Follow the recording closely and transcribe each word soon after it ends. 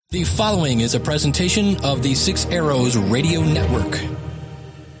The following is a presentation of the Six Arrows Radio Network.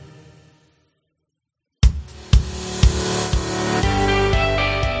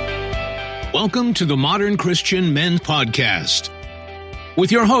 Welcome to the Modern Christian Men Podcast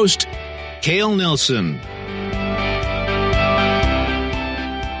with your host, Cale Nelson.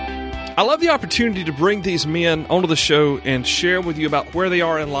 I love the opportunity to bring these men onto the show and share with you about where they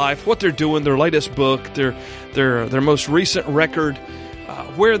are in life, what they're doing, their latest book, their most recent record,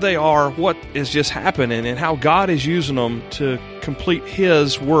 where they are, what is just happening, and how God is using them to complete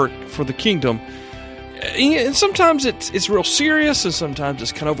His work for the kingdom. And sometimes it's real serious, and sometimes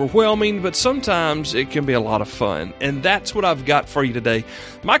it's kind of overwhelming, but sometimes it can be a lot of fun. And that's what I've got for you today.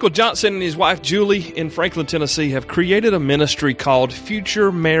 Michael Johnson and his wife Julie in Franklin, Tennessee have created a ministry called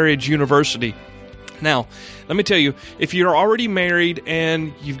Future Marriage University. Now, let me tell you, if you're already married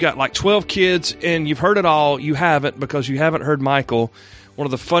and you've got like 12 kids and you've heard it all, you haven't, because you haven't heard Michael, one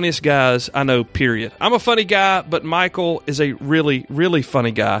of the funniest guys I know, period. I'm a funny guy, but Michael is a really, really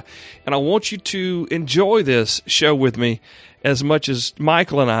funny guy. And I want you to enjoy this show with me as much as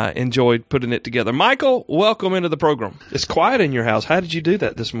Michael and I enjoyed putting it together. Michael, welcome into the program. It's quiet in your house. How did you do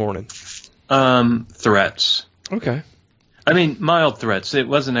that this morning? Threats. Okay. I mean, mild threats. It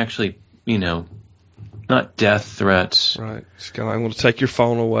wasn't actually, not death threats. Right. It's kind of, I'm going to take your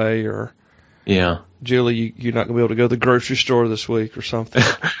phone away, or... Yeah. Julie, you're not going to be able to go to the grocery store this week or something.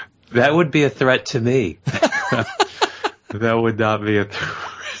 That would be a threat to me. That would not be a threat.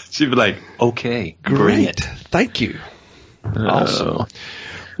 She'd be like, okay, great. Thank you. Awesome.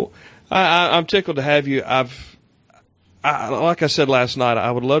 Well, I'm tickled to have you. Like I said last night,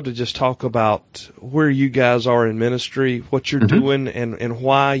 I would love to just talk about where you guys are in ministry, what you're doing, and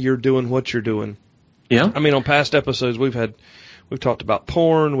why you're doing what you're doing. Yeah. I mean, on past episodes, we've talked about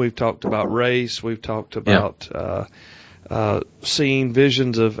porn, we've talked about race, we've talked about seeing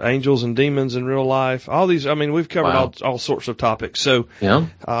visions of angels and demons in real life. All these, I mean, we've covered all sorts of topics. So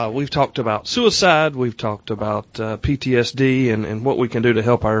we've talked about suicide, we've talked about PTSD and what we can do to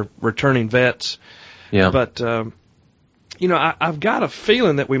help our returning vets. Yeah. But, I've got a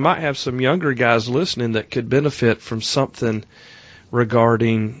feeling that we might have some younger guys listening that could benefit from something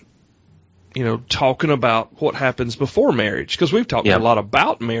regarding talking about what happens before marriage, because we've talked a lot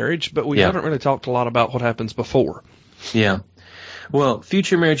about marriage, but we haven't really talked a lot about what happens before. Yeah. Well,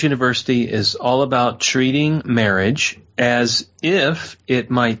 Future Marriage University is all about treating marriage as if it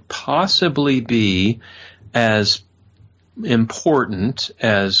might possibly be as important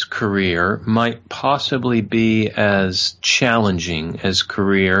as career, might possibly be as challenging as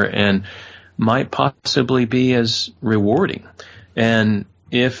career, and might possibly be as rewarding. And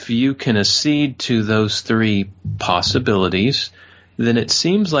if you can accede to those three possibilities, then it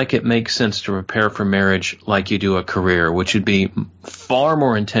seems like it makes sense to prepare for marriage like you do a career, which would be far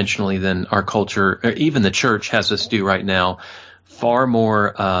more intentionally than our culture, or even the church, has us do right now, far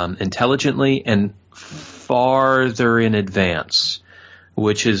more intelligently and farther in advance,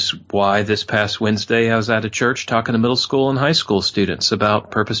 which is why this past Wednesday I was at a church talking to middle school and high school students about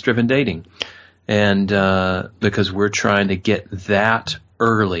purpose-driven dating. And because we're trying to get that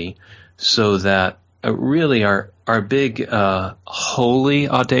early, so that really our big holy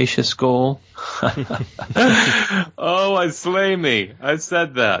audacious goal. Oh, I slay me! I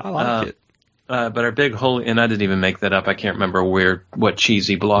said that. I like it. But our big holy, and I didn't even make that up. I can't remember what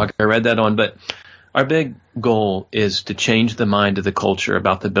cheesy blog I read that on. But our big goal is to change the mind of the culture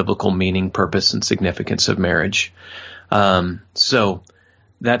about the biblical meaning, purpose, and significance of marriage. So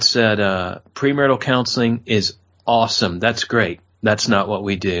that said, premarital counseling is awesome. That's great. That's not what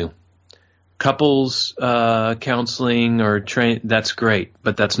we do. Couples counseling or that's great,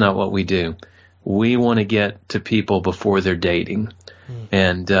 but that's not what we do. We want to get to people before they're dating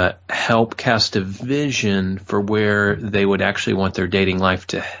and help cast a vision for where they would actually want their dating life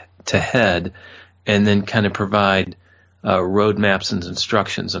to head, and then kind of provide roadmaps and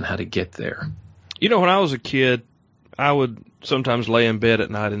instructions on how to get there. When I was a kid, I would sometimes lay in bed at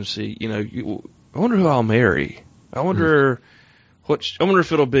night and see, I wonder who I'll marry. I wonder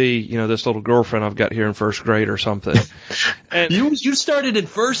if it'll be, this little girlfriend I've got here in first grade or something. And you started in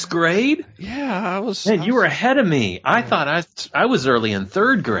first grade? Yeah, I was. Man, you were ahead of me. I thought I was early in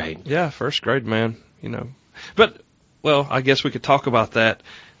third grade. Yeah, first grade, man. But I guess we could talk about that.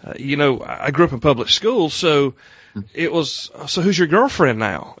 I grew up in public schools, so it was. So who's your girlfriend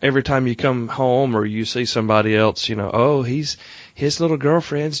now? Every time you come home or you see somebody else, his little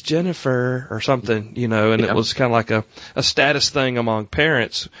girlfriend's Jennifer or something, and it was kind of like a status thing among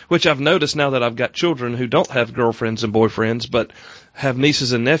parents, which I've noticed now that I've got children who don't have girlfriends and boyfriends, but have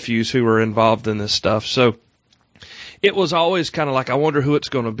nieces and nephews who are involved in this stuff. So it was always kind of like, I wonder who it's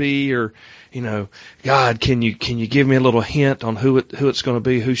going to be, or, God, can you give me a little hint on who it's going to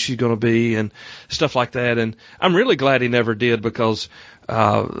be, who she's going to be, and stuff like that. And I'm really glad he never did, because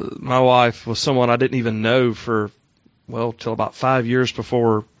my wife was someone I didn't even know till about 5 years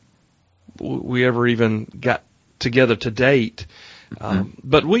before we ever even got together to date.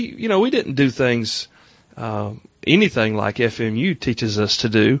 But we didn't do things, anything like FMU teaches us to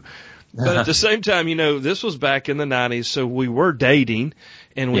do. But at the same time, this was back in the 90s, so we were dating,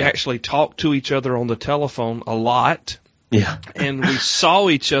 and we actually talked to each other on the telephone a lot. Yeah. And we saw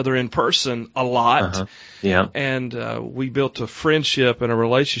each other in person a lot. Yeah. And we built a friendship and a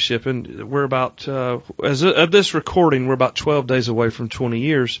relationship, and we're about, as of this recording, we're about 12 days away from 20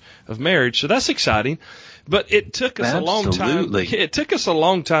 years of marriage, so that's exciting. But it took us a long time. It took us a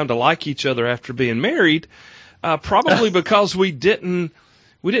long time to like each other after being married, probably because we didn't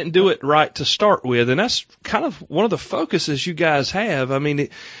do it right to start with, and that's kind of one of the focuses you guys have. I mean,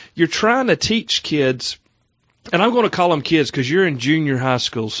 you're trying to teach kids, and I'm going to call them kids because you're in junior high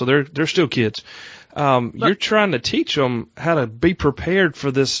school, so they're still kids. You're trying to teach them how to be prepared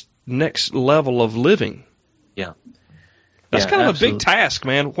for this next level of living. Yeah. That's kind of absolutely. a big task,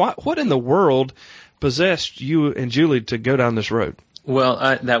 man. What in the world possessed you and Julie to go down this road?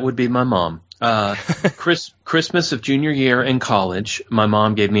 Well, that would be my mom. Christmas of junior year in college, my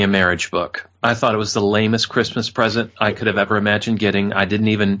mom gave me a marriage book. I thought it was the lamest Christmas present I could have ever imagined getting.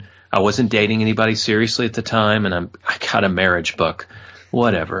 I wasn't dating anybody seriously at the time, and I got a marriage book.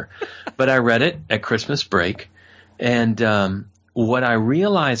 Whatever. But I read it at Christmas break, and what I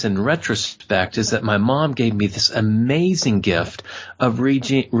realize in retrospect is that my mom gave me this amazing gift of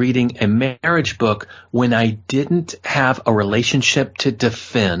reading a marriage book when I didn't have a relationship to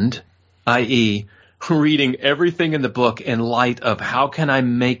defend, i.e., reading everything in the book in light of how can I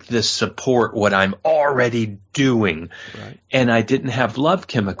make this support what I'm already doing. Right. And I didn't have love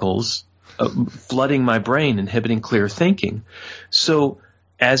chemicals flooding my brain, inhibiting clear thinking. So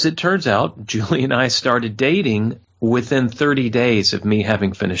as it turns out, Julie and I started dating within 30 days of me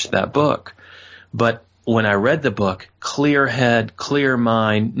having finished that book. But when I read the book, clear head, clear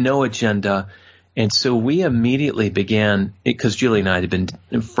mind, no agenda. And so we immediately began, because Julie and I had been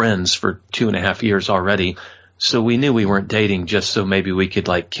friends for 2.5 years already. So we knew we weren't dating just so maybe we could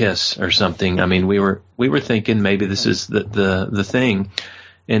like kiss or something. I mean, we were thinking maybe this is the thing.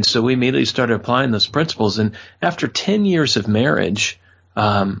 And so we immediately started applying those principles. And after 10 years of marriage,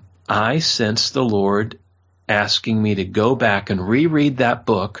 I sensed the Lord asking me to go back and reread that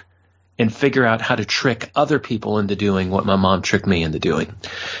book and figure out how to trick other people into doing what my mom tricked me into doing.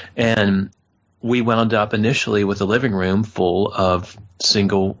 And we wound up initially with a living room full of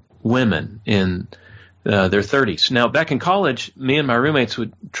single women in their 30s. Now, back in college, me and my roommates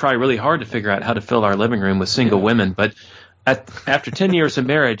would try really hard to figure out how to fill our living room with single women, but after 10 years of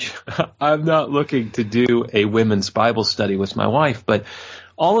marriage, I'm not looking to do a women's Bible study with my wife. But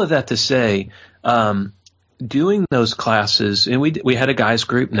all of that to say, doing those classes, and we had a guys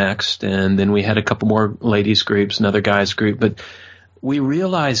group next, and then we had a couple more ladies groups, another guys group, but we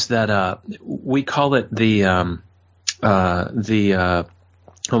realized that we call it I'm having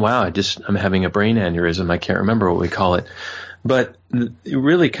a brain aneurysm. I can't remember what we call it, but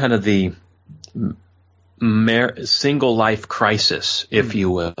really kind of the single life crisis, if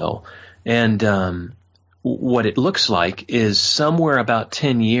you will. And what it looks like is somewhere about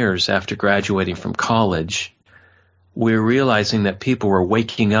 10 years after graduating from college, we're realizing that people were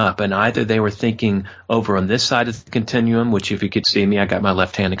waking up, and either they were thinking over on this side of the continuum, which if you could see me, I got my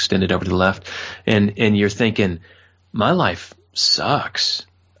left hand extended over to the left, and you're thinking, my life sucks.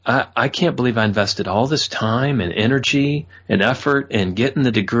 I can't believe I invested all this time and energy and effort in getting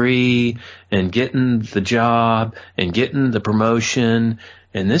the degree and getting the job and getting the promotion,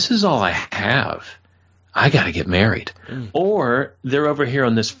 and this is all I have. I got to get married. Or they're over here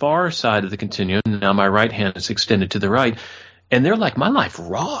on this far side of the continuum. Now my right hand is extended to the right, and they're like, my life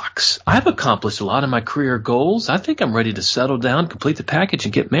rocks. I've accomplished a lot of my career goals. I think I'm ready to settle down, complete the package,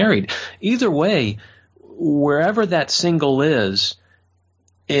 and get married. Either way, wherever that single is,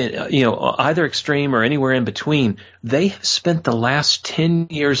 either extreme or anywhere in between, they have spent the last 10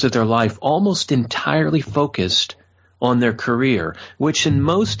 years of their life almost entirely focused on their career, which in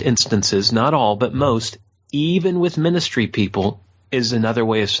most instances, not all, but most, even with ministry people, is another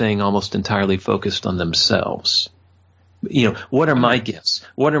way of saying almost entirely focused on themselves. What are my gifts?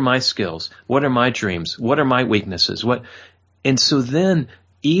 What are my skills? What are my dreams? What are my weaknesses? And so then,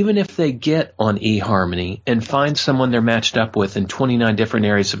 even if they get on eHarmony and find someone they're matched up with in 29 different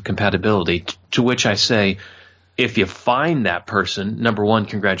areas of compatibility, to which I say, if you find that person, number one,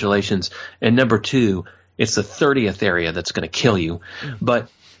 congratulations, and number two, It's the 30th area that's going to kill you.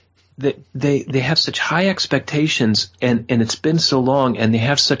 But they have such high expectations, and it's been so long, and they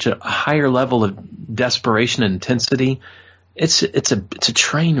have such a higher level of desperation and intensity. It's a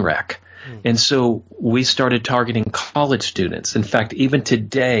train wreck. And so we started targeting college students. In fact, even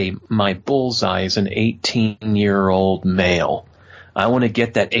today, my bullseye is an 18-year-old male. I want to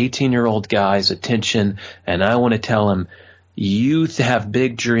get that 18-year-old guy's attention, and I want to tell him, you have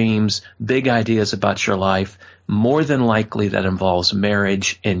big dreams, big ideas about your life. More than likely that involves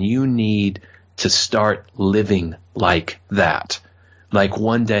marriage, and you need to start living like that. Like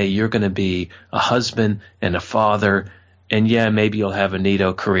one day you're going to be a husband and a father, and yeah, maybe you'll have a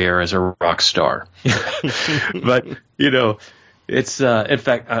neato career as a rock star. But, it's, in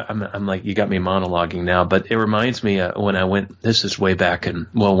fact, I'm like, you got me monologuing now, but it reminds me when I went, this is way back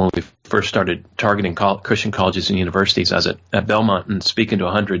when we first started targeting Christian colleges and universities. I was at Belmont and speaking to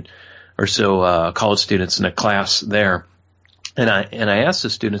 100 or so college students in a class there. And I asked the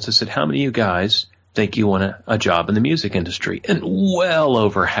students, I said, how many of you guys think you want a job in the music industry? And well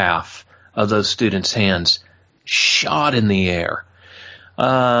over half of those students' hands shot in the air.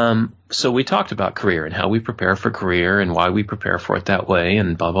 So we talked about career and how we prepare for career and why we prepare for it that way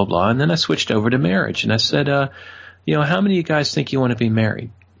and blah, blah, blah. And then I switched over to marriage and I said, how many of you guys think you want to be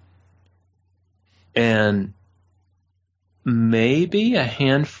married? And maybe a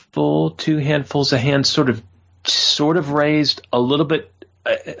handful, 2 handfuls of hands sort of raised a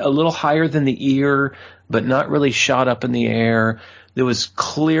little higher than the ear, but not really shot up in the air. There was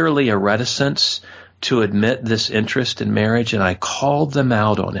clearly a reticence to admit this interest in marriage, and I called them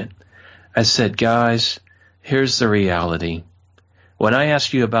out on it. I said, guys, here's the reality. When I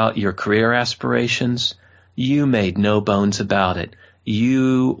asked you about your career aspirations, you made no bones about it.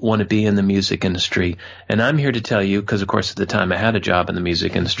 You want to be in the music industry. And I'm here to tell you, because of course at the time I had a job in the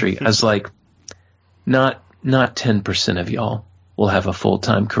music industry, I was like, not 10% of y'all will have a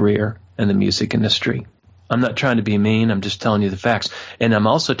full-time career in the music industry. I'm not trying to be mean. I'm just telling you the facts. And I'm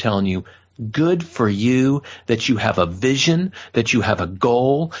also telling you, good for you that you have a vision, that you have a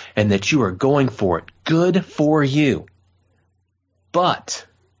goal, and that you are going for it. Good for you. But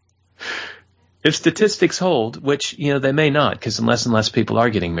if statistics hold, which, they may not, because less and less people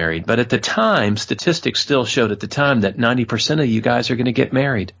are getting married. But at the time, statistics still showed at the time that 90% of you guys are going to get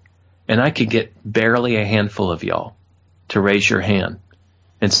married. And I could get barely a handful of y'all to raise your hand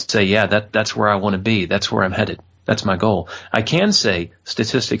and say, yeah, that's where I want to be. That's where I'm headed. That's my goal. I can say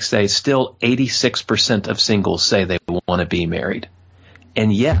statistics say still 86% of singles say they want to be married.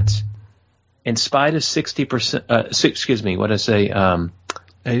 And yet, in spite of 60%, what did I say?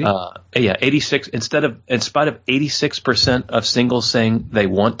 80? 86. In spite of 86% of singles saying they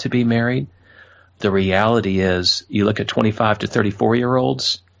want to be married, the reality is you look at 25 to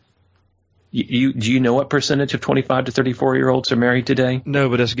 34-year-olds. Do you know what percentage of 25 to 34-year-olds are married today? No,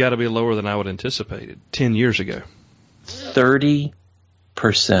 but it's got to be lower than I would anticipate 10 years ago. 30%.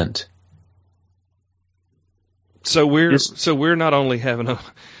 So we're not only having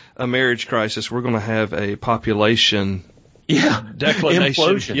a marriage crisis, we're going to have a population declination.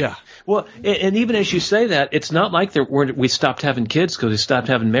 Implosion. Yeah. Well, and even as you say that, it's not like we stopped having kids because we stopped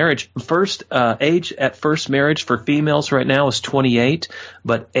having marriage. Age at first marriage for females right now is 28,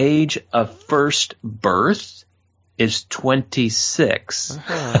 but age of first birth is 26.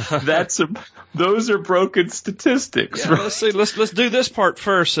 Those are broken statistics. Yeah, right? Let's see. Let's do this part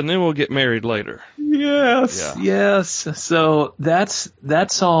first, and then we'll get married later. Yes. So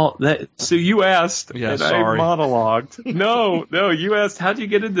that's all. So you asked, and sorry. I monologued. No, you asked, how'd you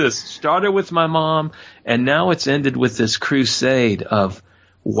get into this? Started with my mom, and now it's ended with this crusade of,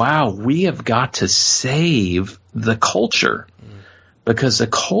 wow, we have got to save the culture because the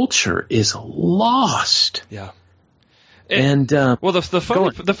culture is lost. Yeah. Well,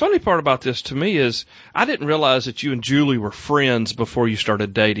 the funny part about this to me is I didn't realize that you and Julie were friends before you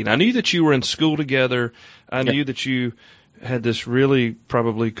started dating. I knew that you were in school together. I knew that you had this really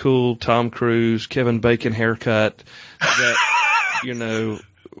probably cool Tom Cruise, Kevin Bacon haircut that,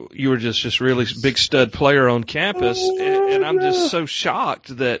 you were just really big stud player on campus. And I'm just so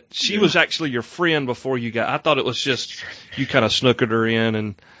shocked that she was actually your friend before you got. I thought it was just you kind of snookered her in,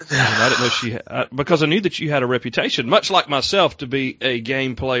 and I didn't know she had, because I knew that you had a reputation, much like myself, to be a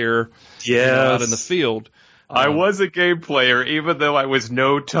game player out in the field. I was a game player, even though I was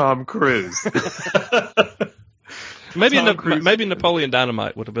no Tom Cruise. Maybe Napoleon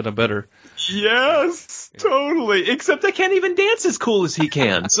Dynamite would have been a better. Yes, totally. Except I can't even dance as cool as he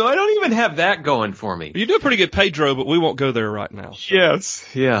can, so I don't even have that going for me. You do a pretty good Pedro, but we won't go there right now. So. Yes,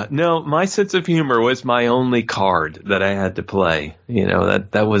 yeah. No, my sense of humor was my only card that I had to play.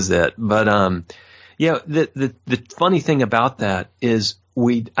 That was it. But Yeah, the funny thing about that is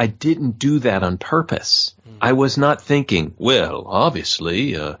I didn't do that on purpose. I was not thinking, well,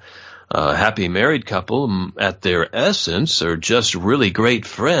 obviously, a happy married couple at their essence are just really great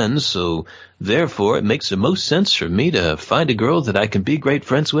friends, so therefore it makes the most sense for me to find a girl that I can be great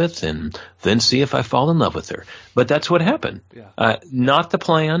friends with and then see if I fall in love with her. But that's what happened. Yeah. Not the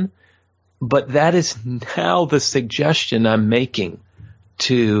plan, but that is now the suggestion I'm making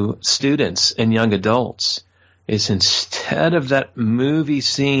to students and young adults, is instead of that movie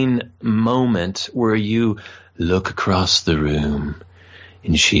scene moment where you look across the room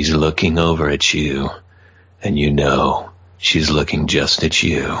and she's looking over at you and you know she's looking just at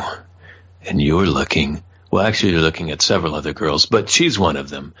you and you're looking, well, actually you're looking at several other girls, but she's one of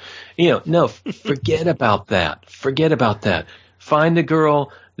them. No, forget about that. Forget about that. Find a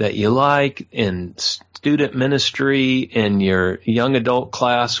girl that you like in student ministry, in your young adult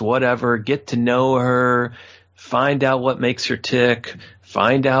class, whatever. Get to know her. Find out what makes her tick.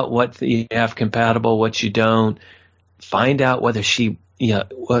 Find out what you have compatible, what you don't. Find out whether she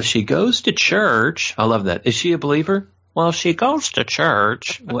goes to church. I love that. Is she a believer? Well, she goes to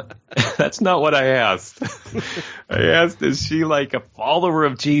church. What? That's not what I asked. I asked, is she like a follower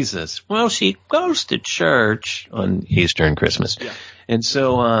of Jesus? Well, she goes to church on Easter and Christmas. Yeah. And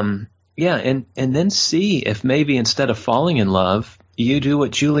so, and then see if maybe instead of falling in love, you do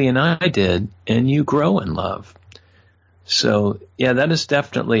what Julie and I did and you grow in love. So, yeah, that is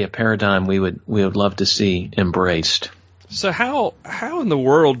definitely a paradigm we would love to see embraced. So how in the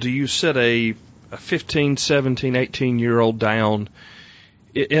world do you set a 15, 17, 18-year-old down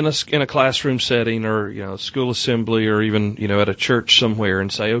in a classroom setting, or school assembly, or even at a church somewhere,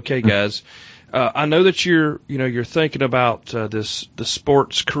 and say, okay, guys, I know that you're thinking about the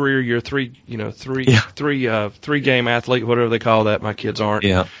sports career. You're a three game athlete, whatever they call that. My kids aren't.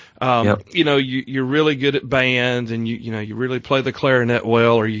 Yeah. You're really good at band, and you really play the clarinet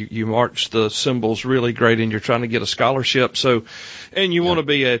well, or you march the cymbals really great, and you're trying to get a scholarship. So, and you want to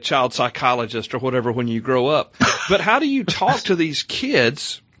be a child psychologist or whatever when you grow up. But how do you talk to these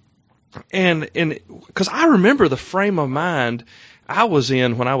kids? And because I remember the frame of mind I was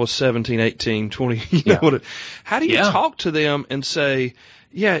in when I was 17, 18, 20. How do you talk to them and say,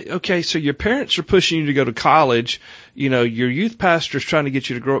 yeah, okay, so your parents are pushing you to go to college. Your youth pastor is trying to get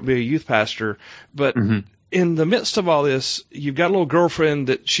you to grow up and be a youth pastor. But in the midst of all this, you've got a little girlfriend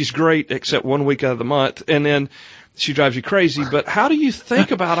that she's great except 1 week out of the month, and then she drives you crazy. But how do you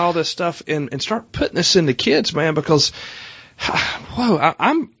think about all this stuff and start putting this into kids, man? Because, whoa,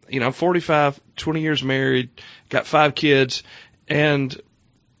 I'm 45, 20 years married, got 5 kids, and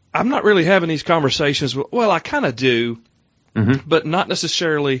I'm not really having these conversations. Well, I kind of do. But not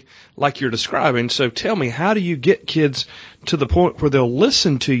necessarily like you're describing. So tell me, how do you get kids to the point where they'll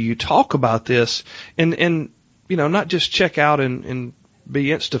listen to you talk about this and not just check out and be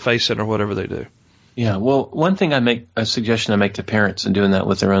insta-facing or whatever they do? Yeah, well, one thing a suggestion I make to parents in doing that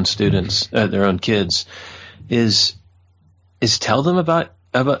with their own students, their own kids, is tell them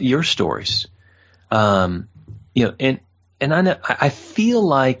about your stories. And I know, I feel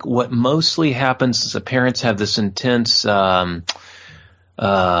like what mostly happens is the parents have this intense belief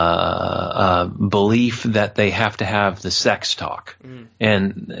that they have to have the sex talk,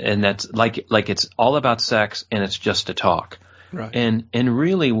 and that's like it's all about sex and it's just a talk. Right. And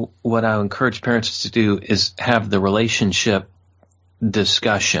really, what I encourage parents to do is have the relationship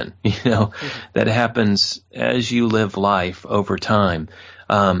discussion, that happens as you live life over time.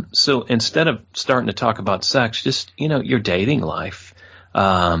 So instead of starting to talk about sex, just, your dating life.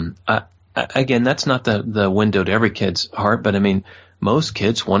 Again, that's not the window to every kid's heart, but I mean, most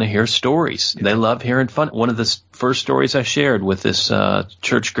kids want to hear stories. Yeah. They love hearing fun. One of the first stories I shared with this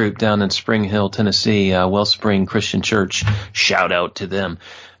church group down in Spring Hill, Tennessee, Wellspring Christian Church, shout out to them,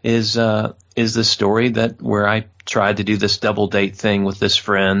 is the story where I tried to do this double date thing with this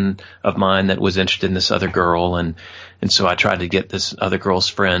friend of mine that was interested in this other girl, and so I tried to get this other girl's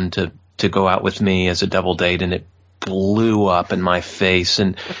friend to go out with me as a double date, and it blew up in my face,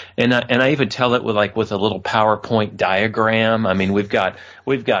 and I even tell it with a little PowerPoint diagram. I mean, we've got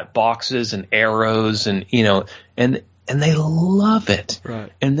boxes and arrows, and and they love it.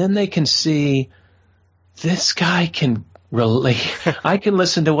 Right. And then they can see this guy can relate. I can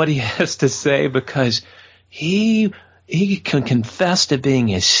listen to what he has to say because he can confess to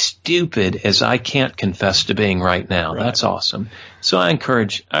being as stupid as I can't confess to being right now. Right. That's awesome. So I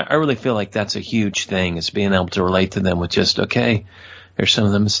really feel like that's a huge thing, is being able to relate to them with just, okay, here's some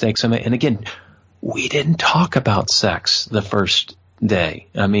of the mistakes I made. And again, we didn't talk about sex the first day.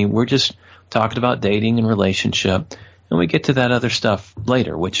 I mean, we're just talking about dating and relationship. And we get to that other stuff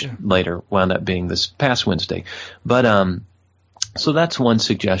later, which later wound up being this past Wednesday. But so that's one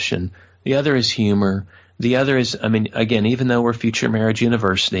suggestion. The other is humor. The other is, I mean, again, even though we're Future Marriage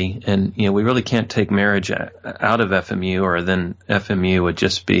University, and we really can't take marriage out of FMU, or then FMU would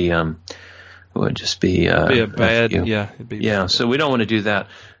just be a bad, it'd be bad. So we don't want to do that.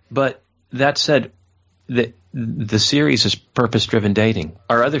 But that said, the series is purpose-driven dating.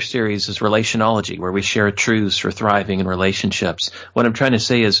 Our other series is Relationology, where we share truths for thriving in relationships. What I'm trying to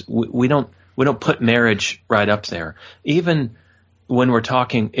say is we don't put marriage right up there. Even when we're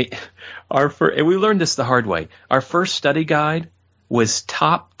talking, we learned this the hard way. Our first study guide was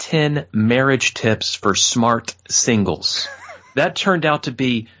top 10 marriage tips for smart singles. That turned out to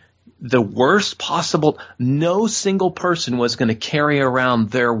be the worst possible. No single person was going to carry around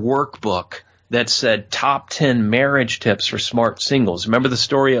their workbook that said top 10 marriage tips for smart singles. Remember the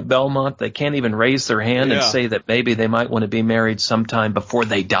story at Belmont? They can't even raise their hand and say that maybe they might want to be married sometime before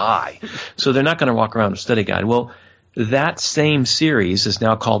they die. So they're not going to walk around with a study guide. Well, that same series is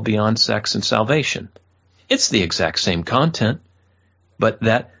now called Beyond Sex and Salvation. It's the exact same content, but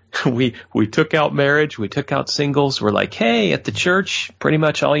that we took out marriage, we took out singles. We're like, hey, at the church, pretty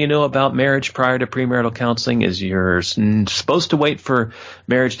much all you know about marriage prior to premarital counseling is you're supposed to wait for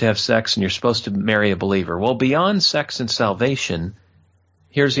marriage to have sex and you're supposed to marry a believer. Well, Beyond Sex and Salvation,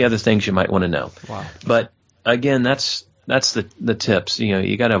 here's the other things you might want to know. Wow. But again, that's the tips.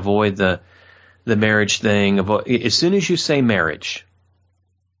 You got to avoid the marriage thing. As soon as you say marriage,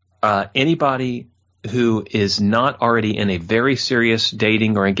 anybody who is not already in a very serious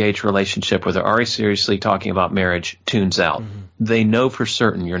dating or engaged relationship where they're already seriously talking about marriage tunes out. Mm-hmm. They know for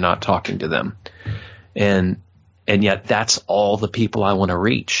certain you're not talking to them. And yet that's all the people I want to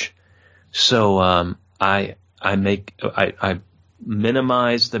reach. So I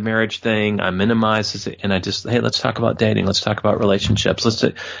minimize the marriage thing. I minimize it, and I just, hey, let's talk about dating. Let's talk about relationships.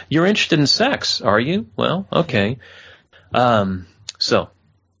 You're interested in sex, are you? Well, okay.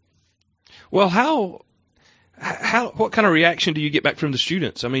 Well, what kind of reaction do you get back from the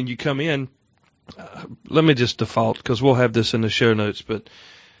students? I mean, you come in, let me just default because we'll have this in the show notes, but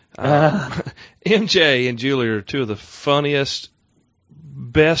MJ and Julie are two of the funniest,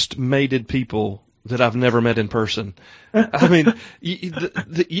 best mated people that I've never met in person. I mean,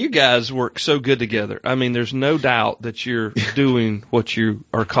 you guys work so good together. I mean, there's no doubt that you're doing what you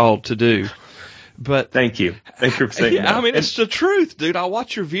are called to do. But thank you for saying that. I mean, it's the truth, dude. I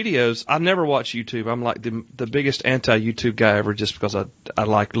watch your videos. I never watch YouTube. I'm like the biggest anti-YouTube guy ever, just because I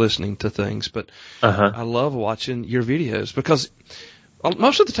like listening to things. But I love watching your videos because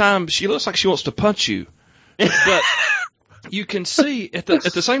most of the time she looks like she wants to punch you, but you can see at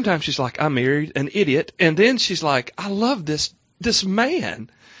the same time she's like, I married an idiot, and then she's like, I love this man.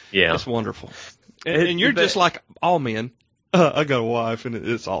 Yeah, it's wonderful. And you're just like all men. I got a wife, and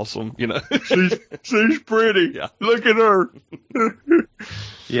it's awesome, She's pretty. Yeah. Look at her.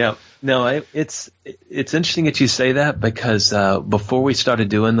 Yeah. No, it's interesting that you say that because before we started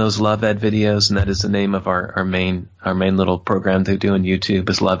doing those Love Ed videos, and that is the name of our main little program they do on YouTube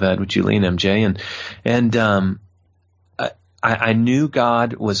is Love Ed with Julie and MJ, and I knew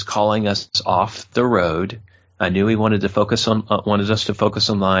God was calling us off the road. I knew He wanted us to focus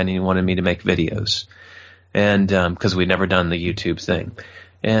online, and He wanted me to make videos. And because we'd never done the YouTube thing.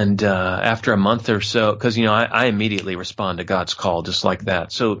 And after a month or so, because, I immediately respond to God's call just like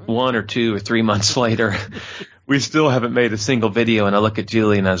that. So 1 or 2 or 3 months later, we still haven't made a single video. And I look at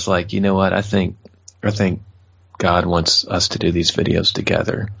Julie and I was like, you know what? I think God wants us to do these videos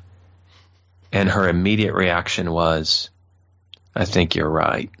together. And her immediate reaction was, I think you're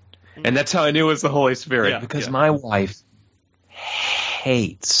right. And that's how I knew it was the Holy Spirit. Because my wife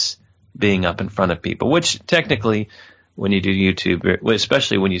hates being up in front of people, which technically when you do YouTube,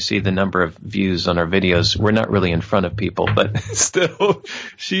 especially when you see the number of views on our videos, we're not really in front of people, but still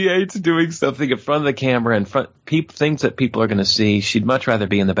she hates doing something in front of the camera and things that people are going to see. She'd much rather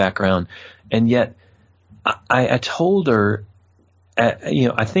be in the background. And yet I told her,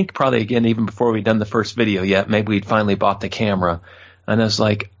 I think probably again, even before we'd done the first video yet, maybe we'd finally bought the camera. And I was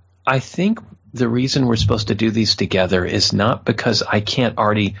like, I think the reason we're supposed to do these together is not because I can't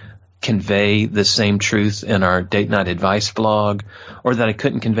already convey the same truth in our Date Night Advice blog, or that I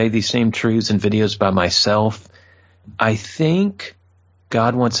couldn't convey these same truths in videos by myself. I think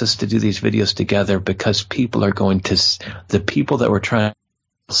God wants us to do these videos together because the people that we're trying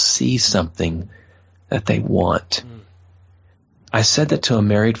to see something that they want. I said that to a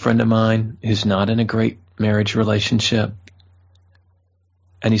married friend of mine who's not in a great marriage relationship,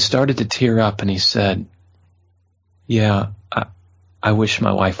 and he started to tear up and he said, yeah, I wish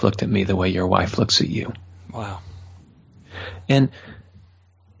my wife looked at me the way your wife looks at you. Wow.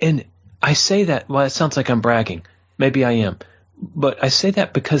 And I say that, well, it sounds like I'm bragging. Maybe I am. But I say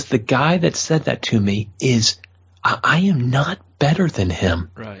that because the guy that said that to me I am not better than him.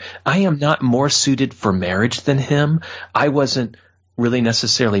 Right. I am not more suited for marriage than him. I wasn't really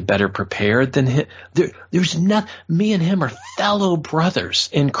necessarily better prepared than him. There's not, me and him are fellow brothers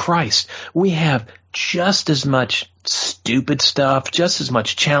in Christ. We have just as much stupid stuff, just as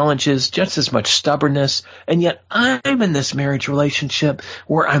much challenges, just as much stubbornness, and yet I'm in this marriage relationship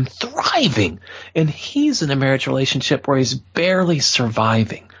where I'm thriving, and he's in a marriage relationship where he's barely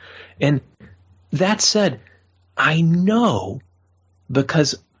surviving. And that said, I know,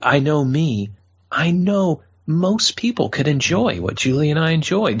 because I know me, I know most people could enjoy what Julie and I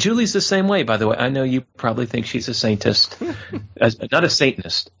enjoy. Julie's the same way, by the way. I know you probably think she's a saintist. Not a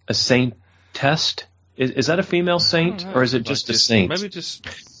Satanist, a saintest. Is that a female saint, or is it just a saint? Maybe just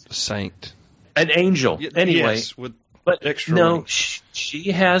a saint. An angel. Anyway. Yes, with but extra no, wings.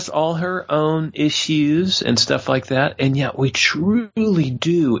 she has all her own issues and stuff like that, and yet we truly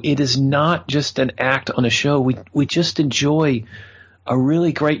do. It is not just an act on a show. We just enjoy a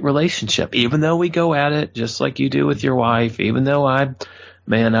really great relationship, even though we go at it just like you do with your wife, even though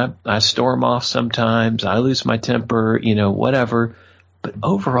I storm off sometimes, I lose my temper, whatever. But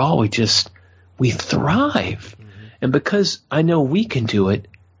overall, we thrive. Mm-hmm. And because I know we can do it,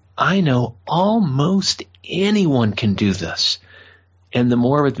 I know almost anyone can do this. And the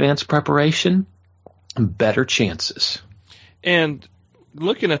more advanced preparation, better chances. And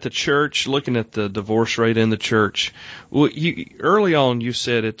looking at the church, looking at the divorce rate in the church, early on you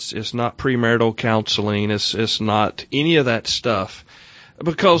said it's not premarital counseling, it's not any of that stuff.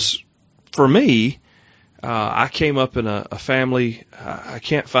 Because for me, I came up in a family, I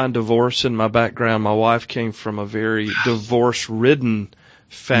can't find divorce in my background. My wife came from a very divorce-ridden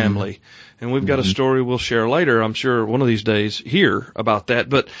family. Mm-hmm. And we've got a story we'll share later, I'm sure, one of these days here about that.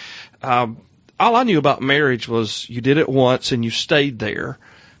 But all I knew about marriage was you did it once and you stayed there.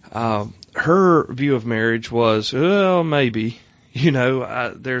 Her view of marriage was, well, maybe,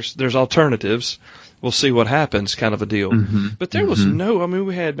 there's alternatives. We'll see what happens, kind of a deal. Mm-hmm. But there was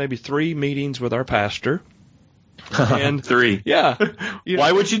we had maybe 3 meetings with our pastor. And 3. Yeah.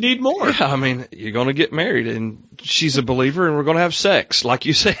 Why would you need more? Yeah, you're going to get married, and she's a believer, and we're going to have sex, like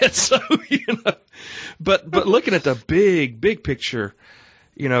you said. So, But looking at the big picture,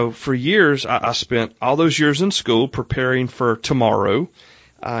 for years, I spent all those years in school preparing for tomorrow.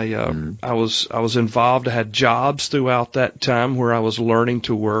 I was involved. I had jobs throughout that time where I was learning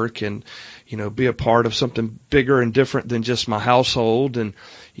to work and, be a part of something bigger and different than just my household. And,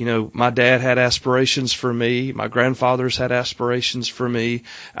 my dad had aspirations for me. My grandfathers had aspirations for me.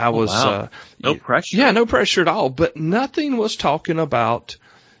 I was, no pressure. Yeah, no pressure at all. But nothing was talking about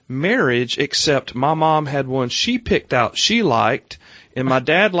marriage except my mom had one she picked out she liked, and my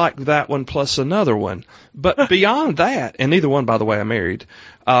dad liked that one plus another one. But beyond that, and neither one, by the way, I married.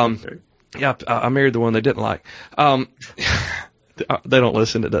 Yeah, I married the one they didn't like. They don't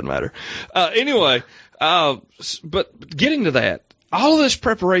listen. It doesn't matter. Anyway, but getting to that, all of this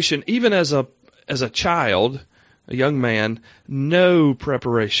preparation, even as a child, a young man, no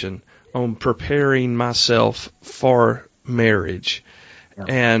preparation on preparing myself for marriage. Yeah.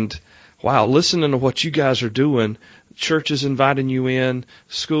 And wow, listening to what you guys are doing, church is inviting you in,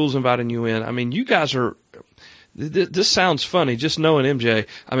 school's inviting you in. You guys are, this sounds funny, just knowing MJ.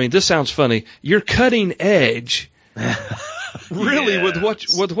 This sounds funny. You're cutting edge. Really,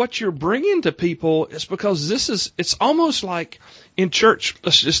 yes. with what you're bringing to people, it's because it's almost like in church.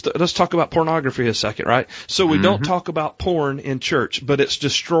 Let's talk about pornography a second, right? So we don't talk about porn in church, but it's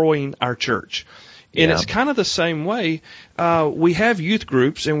destroying our church. And it's kind of the same way. We have youth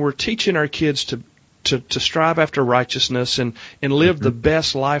groups, and we're teaching our kids to strive after righteousness and live the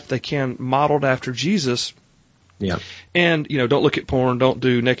best life they can, modeled after Jesus. Yeah. And, don't look at porn, don't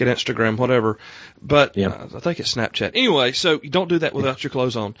do naked Instagram, whatever. But I think it's Snapchat. Anyway, so you don't do that without your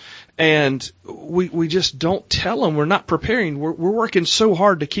clothes on. And we just don't tell them. We're not preparing. We're working so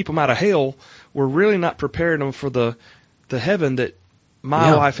hard to keep them out of hell. We're really not preparing them for the heaven that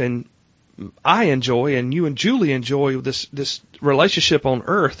my wife and I enjoy, and you and Julie enjoy. This relationship on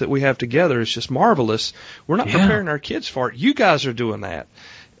earth that we have together is just marvelous. We're not preparing our kids for it. You guys are doing that.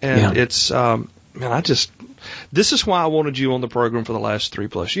 And it's, this is why I wanted you on the program for the last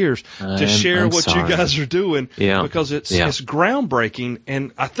 3+ years, to share what you guys are doing, because it's groundbreaking,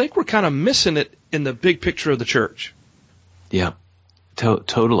 and I think we're kind of missing it in the big picture of the church. Yeah,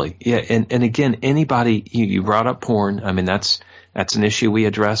 totally. Yeah, and again, anybody, you brought up porn. That's an issue we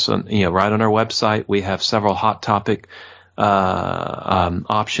address on, right on our website. We have several hot topic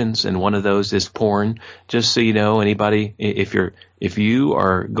options, and one of those is porn. Just so you know, anybody, if you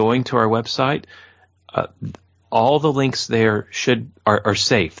are going to our website, all the links there are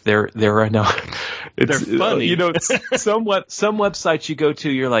safe. They're not. They're funny. You know, some websites you go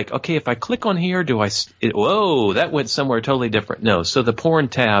to, you're like, okay, if I click on here, whoa, that went somewhere totally different. No, so the porn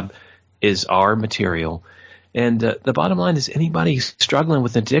tab is our material. And the bottom line is, anybody struggling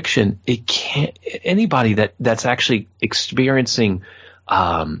with addiction, anybody that's actually experiencing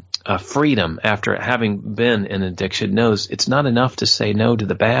freedom after having been in addiction knows it's not enough to say no to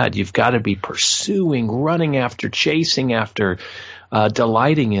the bad. You've got to be pursuing, running after, chasing after,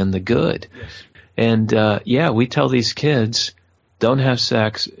 delighting in the good. Yes. And we tell these kids, don't have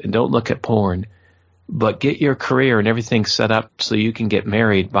sex and don't look at porn, but get your career and everything set up so you can get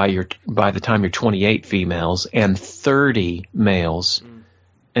married by the time you're 28 females and 30 males.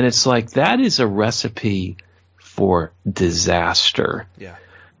 And it's like, that is a recipe for disaster. Yeah.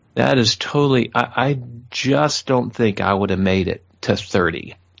 That is totally, I just don't think I would have made it to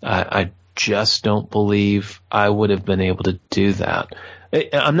 30. I just don't believe I would have been able to do that.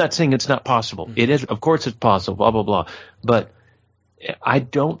 I'm not saying it's not possible. It is, of course it's possible, blah, blah, blah. But I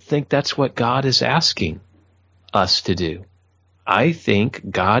don't think that's what God is asking us to do. I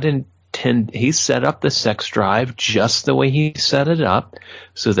think God He set up the sex drive just the way He set it up,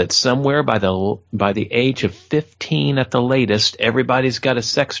 so that somewhere by the age of 15 at the latest, everybody's got a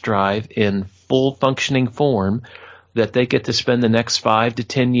sex drive in full functioning form that they get to spend the next 5 to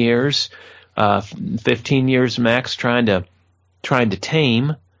 10 years, 15 years max, trying to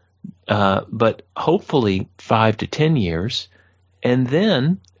tame, but hopefully 5 to 10 years. And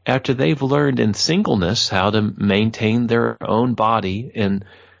then after they've learned in singleness how to maintain their own body in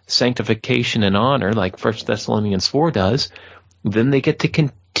sanctification and honor, like 1 Thessalonians 4 does, then they get to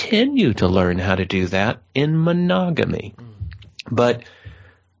continue to learn how to do that in monogamy. But,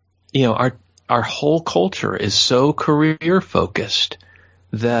 you know, our whole culture is so career focused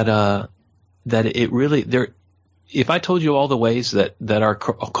that it really, if I told you all the ways that our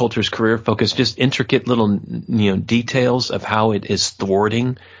culture is career focused, just intricate little, details of how it is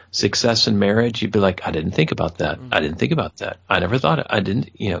thwarting success in marriage, you'd be like, I didn't think about that. I didn't think about that. I never thought I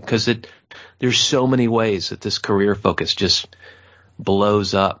didn't, because there's so many ways that this career focus just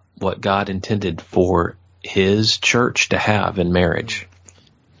blows up what God intended for His church to have in marriage.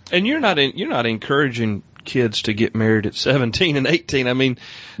 And you're not encouraging kids to get married at 17 and 18. I mean,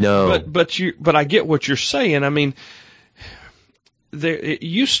 no. But I get what you're saying. I mean, it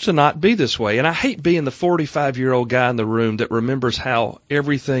used to not be this way, and I hate being the 45-year-old guy in the room that remembers how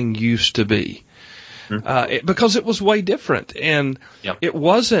everything used to be, because it was way different, and It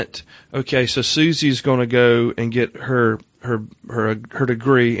wasn't okay. So Susie's going to go and get her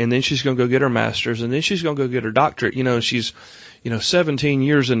degree, and then she's going to go get her master's, and then she's going to go get her doctorate. She's 17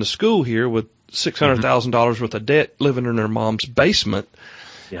 years into school here with $600,000 worth of debt, living in her mom's basement,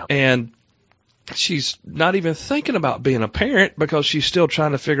 and she's not even thinking about being a parent because she's still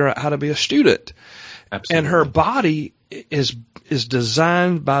trying to figure out how to be a student. Absolutely. And her body is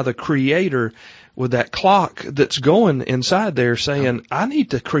designed by the Creator with that clock that's going inside there saying, I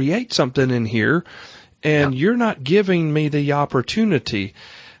need to create something in here, and you're not giving me the opportunity.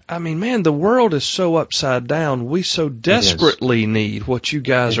 I mean, man, the world is so upside down. We so desperately need what you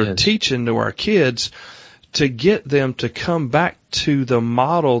guys are teaching to our kids to get them to come back to the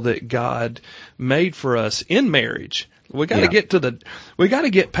model that God made for us in marriage. We got to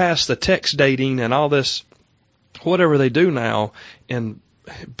get past the text dating and all this, whatever they do now, and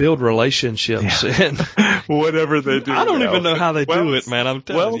build relationships and whatever they do. I don't even know how they do it, man. I'm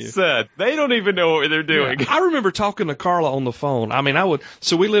telling you. Well said. They don't even know what they're doing. Yeah. I remember talking to Carla on the phone. I mean,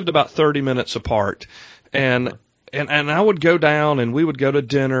 so we lived about 30 minutes apart, and I would go down and we would go to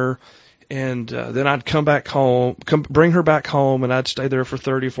dinner, and then I'd come back home, bring her back home, and I'd stay there for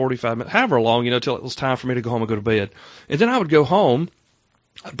 30 or 45 minutes, however long, till it was time for me to go home and go to bed. And then I would go home,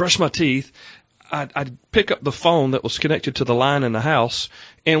 I'd brush my teeth, I'd pick up the phone that was connected to the line in the house,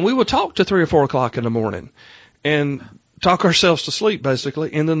 and we would talk to 3 or 4 o'clock in the morning and talk ourselves to sleep,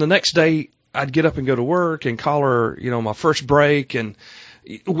 basically. And then the next day, I'd get up and go to work and call her, my first break. And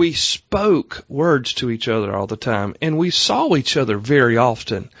we spoke words to each other all the time, and we saw each other very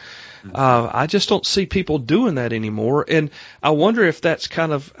often. I just don't see people doing that anymore. And I wonder if that's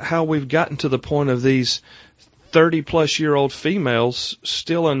kind of how we've gotten to the point of these 30-plus-year-old females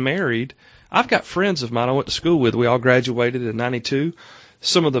still unmarried. I've got friends of mine I went to school with. We all graduated in 92.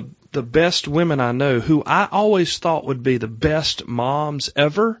 Some of the best women I know who I always thought would be the best moms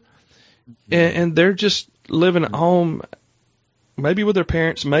ever. And they're just living at home, maybe with their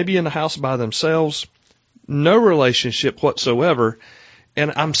parents, maybe in the house by themselves, no relationship whatsoever.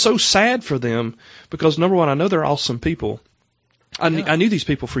 And I'm so sad for them because, number one, I know they're awesome people. I knew these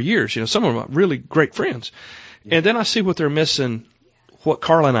people for years. Some of them are really great friends. Yeah. And then I see what they're missing, what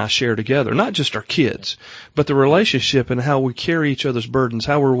Carla and I share together, not just our kids, but the relationship and how we carry each other's burdens,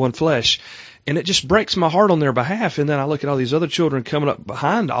 how we're one flesh. And it just breaks my heart on their behalf. And then I look at all these other children coming up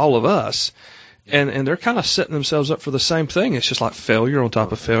behind all of us, and they're kind of setting themselves up for the same thing. It's just like failure on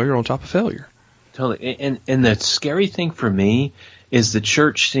top of failure on top of failure. Totally. And the scary thing for me is the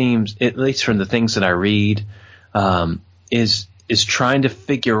church seems, at least from the things that I read, is trying to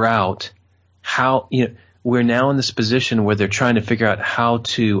figure out how, we're now in this position where they're trying to figure out how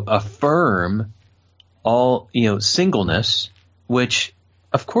to affirm all, singleness, which,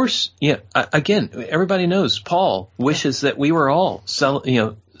 of course, again, everybody knows Paul wishes that we were all,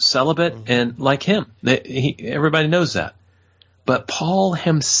 celibate and like him. Everybody knows that. But Paul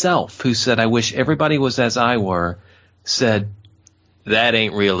himself, who said, I wish everybody was as I were, said, that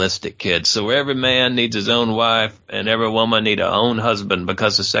ain't realistic, kids. So every man needs his own wife and every woman need her own husband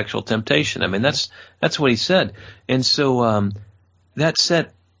because of sexual temptation. I mean, that's what he said. And so that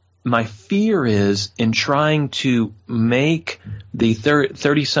said, my fear is in trying to make the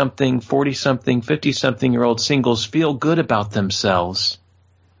 30-something, 40-something, 50-something-year-old singles feel good about themselves,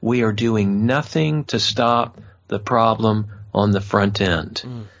 we are doing nothing to stop the problem on the front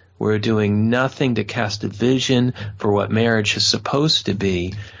end. We're doing nothing to cast a vision for what marriage is supposed to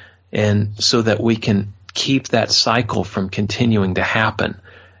be, and so that we can keep that cycle from continuing to happen.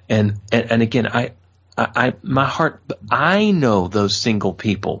 And again, my heart, I know those single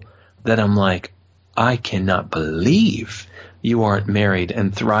people that I'm like, I cannot believe you aren't married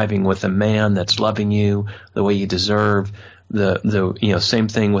and thriving with a man that's loving you the way you deserve. The same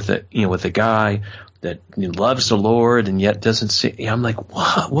thing with a guy that loves the Lord and yet doesn't see. I'm like,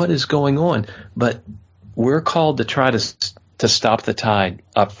 what is going on? But we're called to try to stop the tide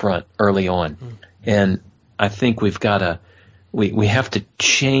up front early on. And I think we've got to, we have to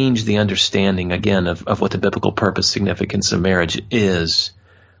change the understanding again of what the biblical purpose, significance of marriage is,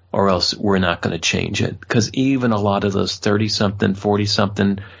 or else we're not going to change it. Because even a lot of those 30-something,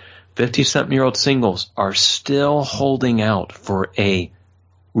 40-something, 50-something-year-old singles are still holding out for a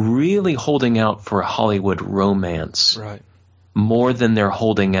Hollywood romance, right? More than they're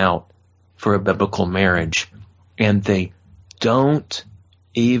holding out for a biblical marriage, and they don't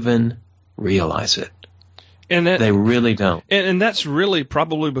even realize it. And they really don't. And that's really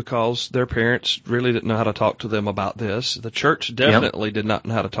probably because their parents really didn't know how to talk to them about this. The church definitely did not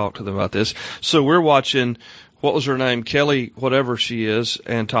know how to talk to them about this. So we're watching, what was her name? Kelly, whatever she is,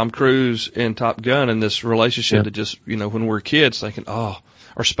 and Tom Cruise in Top Gun, and this relationship that just, when we're kids thinking,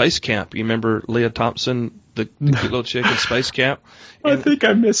 or Space Camp. You remember Leah Thompson, the cute little chick in Space Camp? I think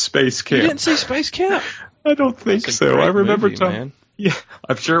I missed Space Camp. You didn't see Space Camp? I don't think so. I remember movie, man. Yeah,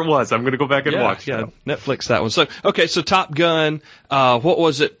 I'm sure it was. I'm going to go back and watch that. Netflix that one. So Top Gun. What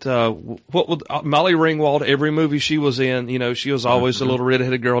was it? What was Molly Ringwald? Every movie she was in, she was always a little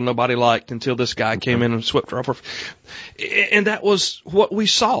redheaded girl nobody liked until this guy came in and swept her off her. And that was what we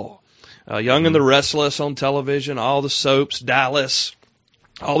saw. Young and the Restless on television, all the soaps, Dallas.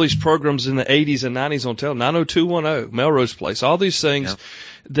 All these programs in the 80s and 90s on television, 90210, Melrose Place, all these things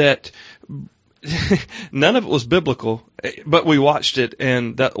that none of it was biblical, but we watched it,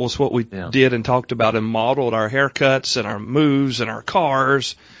 and that was what we did and talked about and modeled our haircuts and our moves and our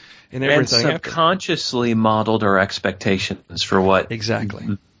cars and everything. And subconsciously modeled our expectations for what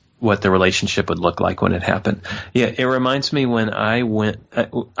the relationship would look like when it happened. Yeah, it reminds me when I went,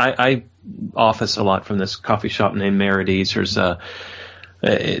 I office a lot from this coffee shop named Merides. There's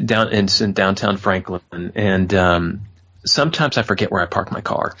in downtown Franklin, and sometimes I forget where I park my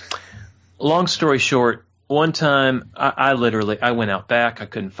car. Long story short, one time I went out back, I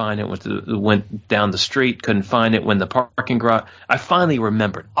couldn't find it. Went down the street, couldn't find it. When the parking garage, I finally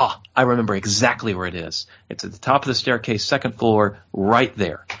remembered. I remember exactly where it is. It's at the top of the staircase, second floor, right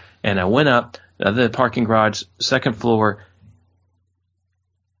there. And I went up the parking garage, second floor,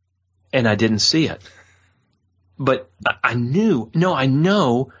 and I didn't see it. But I know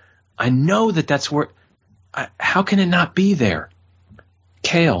that that's where, how can it not be there?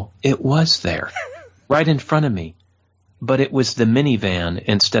 Cale, it was there, right in front of me, but it was the minivan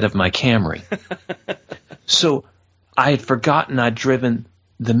instead of my Camry. So I had forgotten I'd driven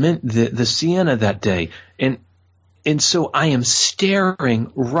the Sienna that day, and so I am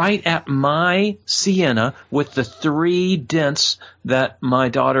staring right at my Sienna with the 3 dents that my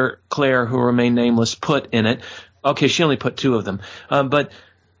daughter Claire, who remained nameless, put in it. Okay, she only put 2 of them. But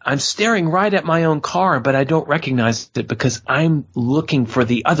I'm staring right at my own car, but I don't recognize it because I'm looking for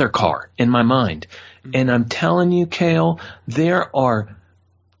the other car in my mind. And I'm telling you, Cale, there are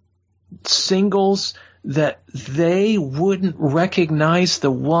singles that they wouldn't recognize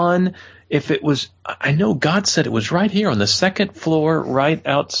the one if it was, I know God said it was right here on the second floor, right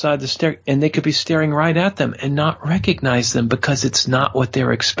outside the stair, and they could be staring right at them and not recognize them because it's not what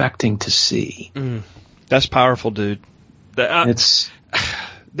they're expecting to see. That's powerful, dude.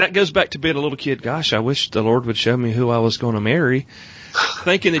 That goes back to being a little kid. Gosh, I wish the Lord would show me who I was going to marry.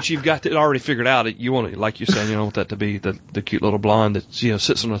 Thinking that you've got it already figured out. You want it, like you're saying, you don't want that to be the cute little blonde that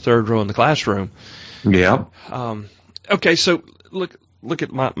sits on the third row in the classroom. Yeah. Okay, so look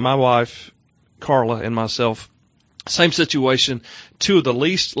at my wife, Carla, and myself. Same situation. Two of the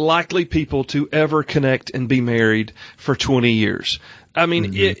least likely people to ever connect and be married for 20 years. I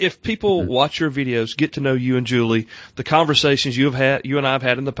mean, if people watch your videos, get to know you and Julie, the conversations you and I have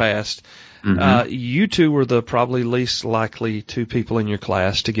had in the past, you two were the probably least likely two people in your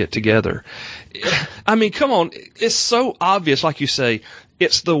class to get together. I mean, come on. It's so obvious, like you say,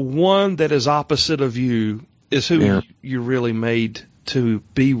 it's the one that is opposite of you is who you're really made to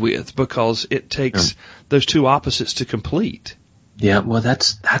be with, because it takes those two opposites to complete. Yeah, well,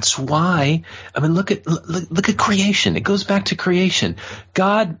 that's why. I mean, look at creation. It goes back to creation.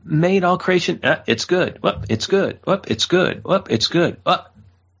 God made all creation. It's good. It's good. It's good. It's good.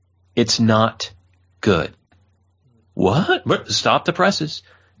 It's not good. What? Stop the presses.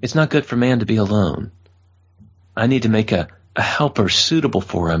 It's not good for man to be alone. I need to make a helper suitable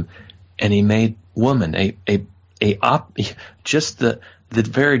for him, and he made woman just the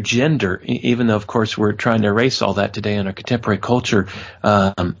very gender, even though, of course, we're trying to erase all that today in our contemporary culture.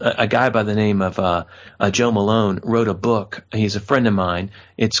 A guy by the name of Joe Malone wrote a book. He's a friend of mine.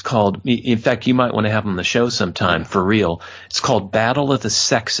 It's called, in fact, you might want to have him on the show sometime for real. It's called Battle of the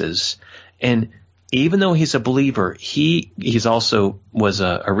Sexes. And even though he's a believer, he's also was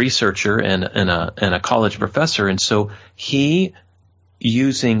a researcher and a college professor. And so he,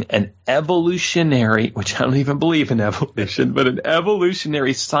 using an evolutionary, which I don't even believe in evolution, but an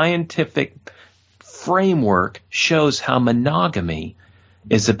evolutionary scientific framework, shows how monogamy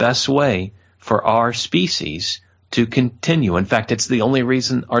is the best way for our species to continue. In fact, it's the only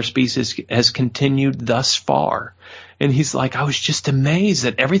reason our species has continued thus far. And he's like, I was just amazed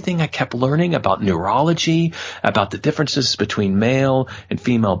at everything I kept learning about neurology, about the differences between male and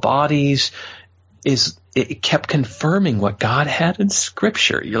female bodies, it kept confirming what God had in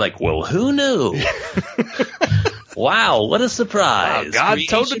Scripture. You're like, well, who knew? Wow, what a surprise. Wow, God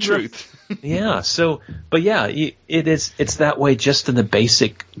told the truth. Yeah, it's that way just in the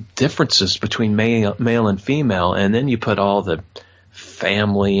basic differences between male and female, and then you put all the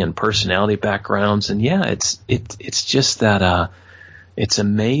family and personality backgrounds, and it's just that it's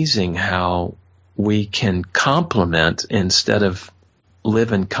amazing how we can complement instead of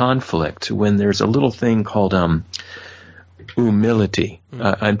live in conflict when there's a little thing called humility.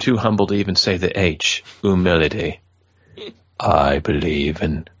 I'm too humble to even say the H. Humility. I believe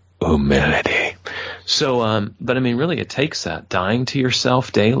in humility. So, but I mean, really, it takes that, dying to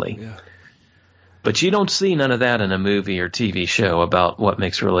yourself daily. Yeah. But you don't see none of that in a movie or TV show about what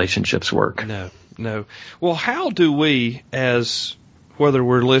makes relationships work. No. Well, how do we, as whether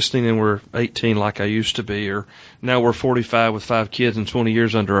we're listening and we're 18 like I used to be, or now we're 45 with 5 kids and 20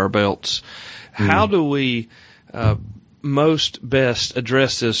 years under our belts, how do we most best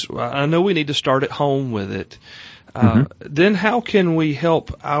address this? I know we need to start at home with it. Then how can we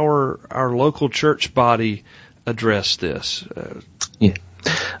help our local church body address this? We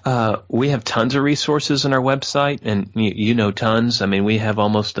have tons of resources on our website, and you know tons. I mean, we have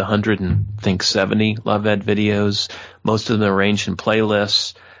almost 170 Love Ed videos. Most of them are arranged in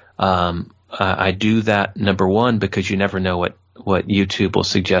playlists. I do that, number one, because you never know what YouTube will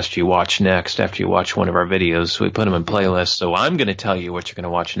suggest you watch next after you watch one of our videos. So we put them in playlists. So I'm going to tell you what you're going to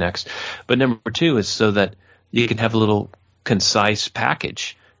watch next. But number two is so that you can have a little concise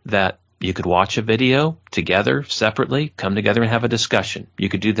package that you could watch a video together, separately, come together and have a discussion. You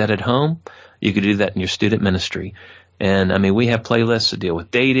could do that at home. You could do that in your student ministry. And I mean, we have playlists that deal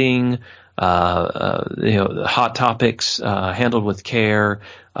with dating, hot topics, handled with care,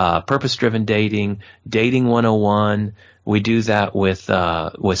 purpose-driven dating, dating 101. We do that with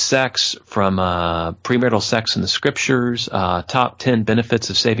sex, from premarital sex in the Scriptures, top 10 benefits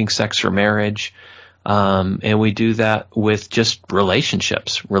of saving sex for marriage. And we do that with just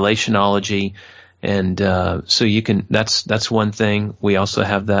relationships, relationology. And, so you can, that's one thing. We also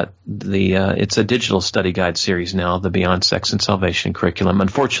have it's a digital study guide series now, the Beyond Sex and Salvation curriculum.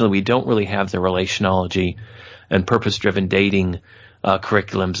 Unfortunately, we don't really have the relationology and purpose-driven dating,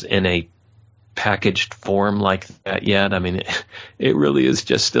 curriculums in a packaged form like that yet. I mean, it really is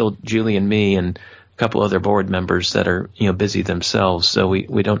just still Julie and me and a couple other board members that are, busy themselves. So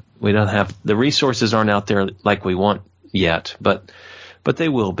we don't have the resources aren't out there like we want yet, but they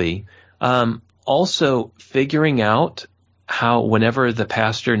will be. Also figuring out how, whenever the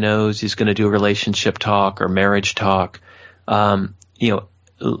pastor knows he's going to do a relationship talk or marriage talk, they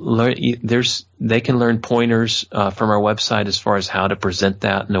can learn pointers from our website as far as how to present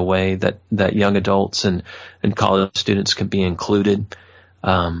that in a way that young adults and college students can be included.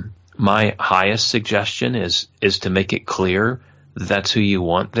 My highest suggestion is to make it clear that's who you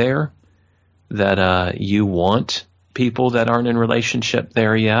want there, that you want people that aren't in relationship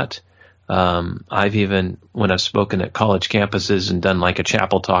there yet. I've even, when I've spoken at college campuses and done like a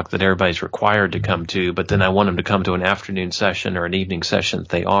chapel talk that everybody's required to come to, but then I want them to come to an afternoon session or an evening session that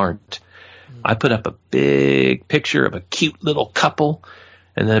they aren't. I put up a big picture of a cute little couple,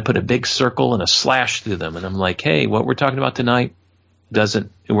 and then I put a big circle and a slash through them. And I'm like, hey, what we're talking about tonight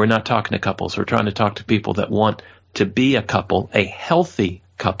we're not talking to couples. We're trying to talk to people that want to be a couple, a healthy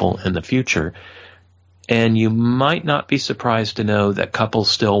couple in the future. And you might not be surprised to know that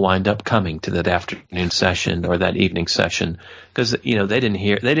couples still wind up coming to that afternoon session or that evening session because,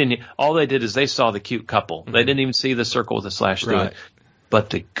 all they did is they saw the cute couple. Mm-hmm. They didn't even see the circle with the slash through it. But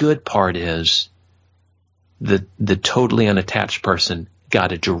the good part is the totally unattached person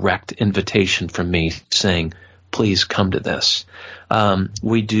got a direct invitation from me saying, please come to this. I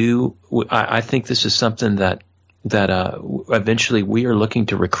think this is something that eventually we are looking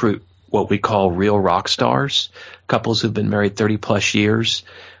to recruit what we call real rock stars, couples who've been married 30 plus years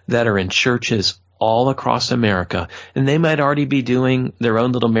that are in churches all across America. And they might already be doing their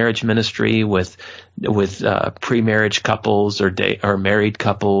own little marriage ministry with pre-marriage couples or married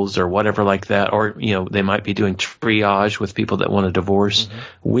couples or whatever like that. Or, they might be doing triage with people that want a divorce.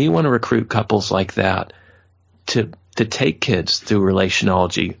 Mm-hmm. We want to recruit couples like that to take kids through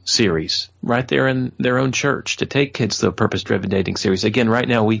Relationology series right there in their own church, to take kids through a Purpose-Driven Dating series. Again, right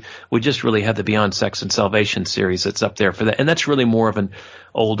now we just really have the Beyond Sex and Salvation series that's up there for that. And that's really more of an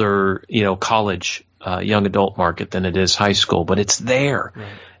older, college, young adult market than it is high school, but it's there. Right.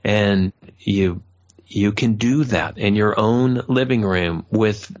 And you can do that in your own living room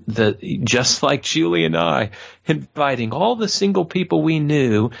with just like Julie and I, inviting all the single people we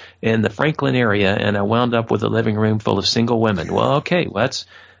knew in the Franklin area, and I wound up with a living room full of single women. Well, okay, let's,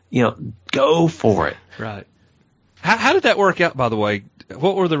 go for it. Right. How did that work out, by the way?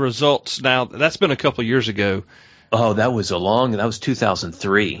 What were the results now? That's been a couple of years ago. Oh, that was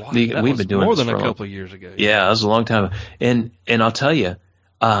 2003. Wow, We've been doing more this than for a couple of years ago. Yeah, that was a long time. And I'll tell you,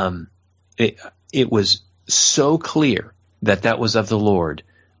 it was so clear that was of the Lord.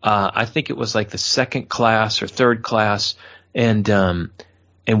 I think it was like the second class or third class, and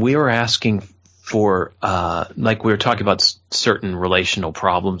we were asking for like we were talking about certain relational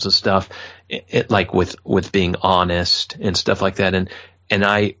problems and stuff, like with being honest and stuff like that, and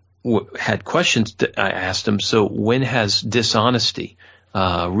I had questions that I asked them. So when has dishonesty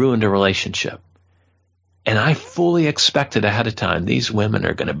ruined a relationship? And I fully expected ahead of time, these women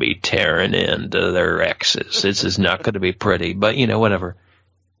are going to be tearing into their exes. This is not going to be pretty, but whatever.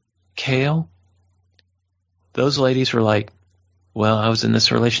 Cale, those ladies were like, well, I was in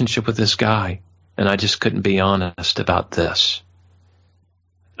this relationship with this guy and I just couldn't be honest about this.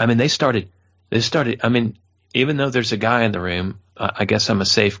 I mean, they started, I mean, even though there's a guy in the room, I guess I'm a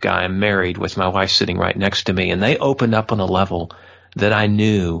safe guy. I'm married with my wife sitting right next to me, and they opened up on a level that I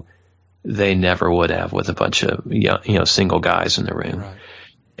knew they never would have with a bunch of single guys in the room. Right.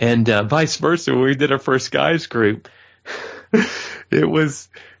 And vice versa, when we did our first guys group, it was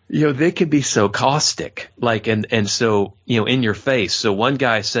they could be so caustic, like and so in your face. So one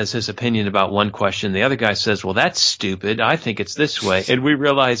guy says his opinion about one question, the other guy says, well, that's stupid, I think it's this way. And we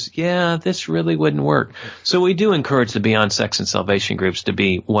realize, this really wouldn't work. So we do encourage the Beyond Sex and Salvation groups to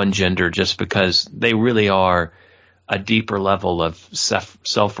be one gender, just because they really are a deeper level of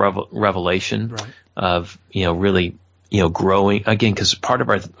self-revelation, right, of, really, growing again, because part of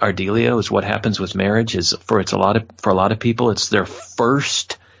our dealio is what happens with marriage is for a lot of people, it's their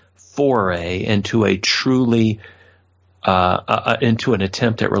first foray into a truly, into an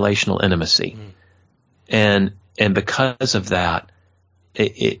attempt at relational intimacy. Mm. And because of that,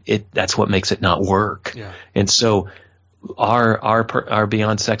 that's what makes it not work. Yeah. And so, our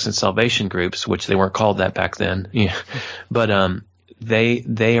Beyond Sex and Salvation groups, which they weren't called that back then, but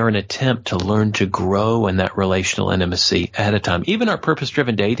they are an attempt to learn to grow in that relational intimacy ahead of time. Even our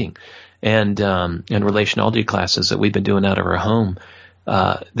Purpose-Driven Dating and Relationology classes that we've been doing out of our home,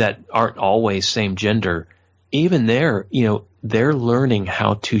 that aren't always same gender, even there, they're learning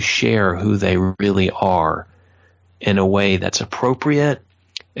how to share who they really are in a way that's appropriate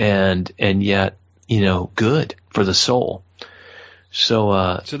and yet, good for the soul.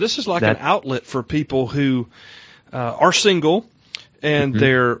 So this is like an outlet for people who are single, and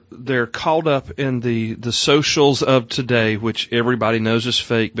they're caught up in the socials of today, which everybody knows is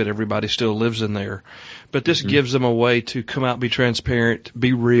fake, but everybody still lives in there. But this gives them a way to come out, be transparent,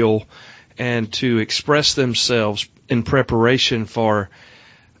 be real, and to express themselves in preparation for,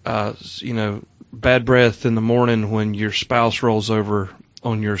 bad breath in the morning when your spouse rolls over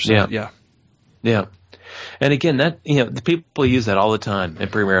on your side. Yeah. And again, that, the people use that all the time in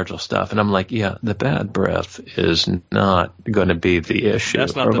premarital stuff. And I'm like, the bad breath is not going to be the issue.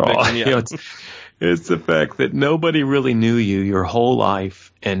 That's not the big one, yeah. It's the fact that nobody really knew you your whole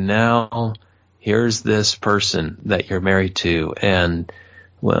life. And now here's this person that you're married to. And,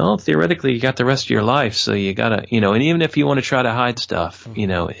 well, theoretically, you got the rest of your life. So you got to, and even if you want to try to hide stuff,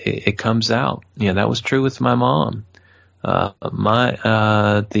 it comes out. That was true with my mom. The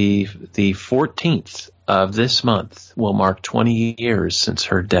 14th of this month will mark 20 years since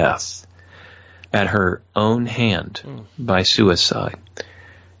her death at her own hand by suicide.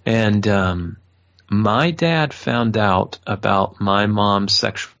 And my dad found out about my mom's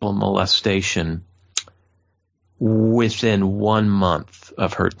sexual molestation within 1 month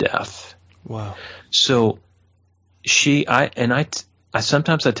of her death. Wow. So I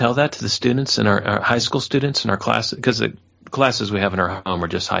sometimes tell that to the students in our high school students in our class, because the classes we have in our home are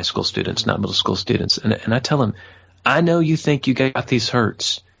just high school students, not middle school students. And I tell them, I know you think you got these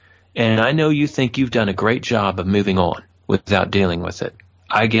hurts, and I know you think you've done a great job of moving on without dealing with it.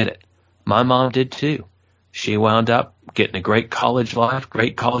 I get it. My mom did too. She wound up getting a great college life,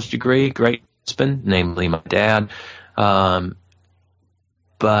 great college degree, great husband, namely my dad.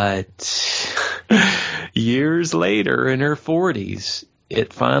 But years later, in her 40s,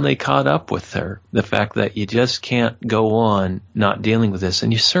 it finally caught up with her, the fact that you just can't go on not dealing with this.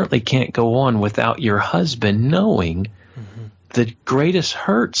 And you certainly can't go on without your husband knowing the greatest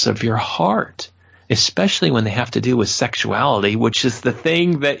hurts of your heart, especially when they have to do with sexuality, which is the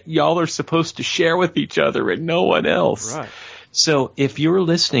thing that y'all are supposed to share with each other and no one else. Right. So if you're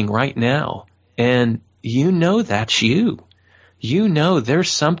listening right now and that's you,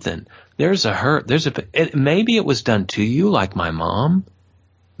 there's something, there's a hurt, maybe it was done to you like my mom.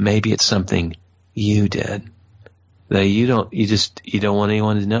 Maybe it's something you did that you don't want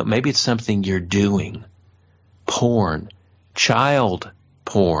anyone to know. Maybe it's something you're doing. Porn, child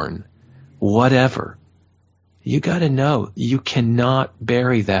porn, whatever. You got to know you cannot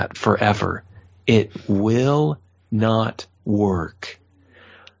bury that forever. It will not work.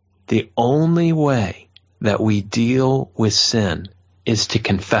 The only way that we deal with sin is to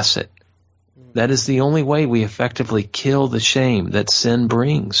confess it. That is the only way we effectively kill the shame that sin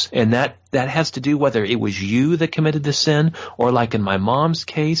brings. And that has to do whether it was you that committed the sin, or like in my mom's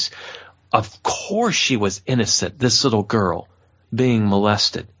case, of course she was innocent, this little girl being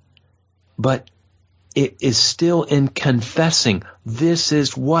molested. But it is still in confessing, this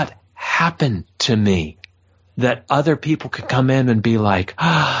is what happened to me, that other people could come in and be like,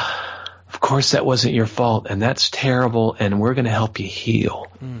 of course that wasn't your fault, and that's terrible, and we're going to help you heal.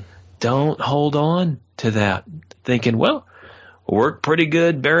 Don't hold on to that, thinking, well, worked pretty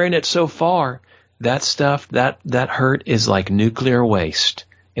good burying it so far. That stuff, that hurt is like nuclear waste.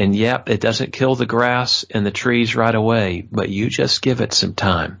 And yep, it doesn't kill the grass and the trees right away, but you just give it some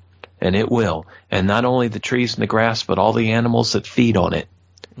time, and it will. And not only the trees and the grass, but all the animals that feed on it.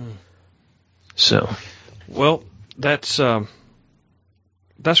 So, well, that's where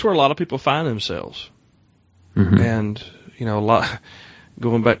a lot of people find themselves. And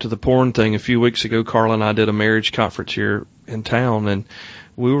going back to the porn thing, a few weeks ago, Carla and I did a marriage conference here in town, and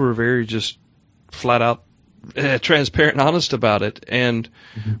we were very just flat out transparent and honest about it. And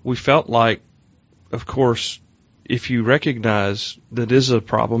we felt like, of course, if you recognize that is a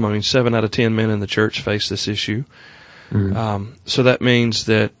problem, 7 out of 10 men in the church face this issue. So that means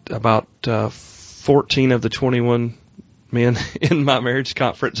that about 14 of the 21 men in my marriage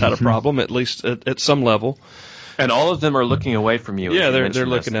conference had a problem, at least at some level. And all of them are looking away from you. Yeah, they're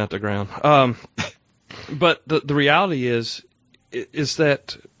looking at the ground. But the reality is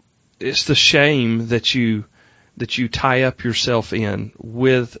that it's the shame that you tie up yourself in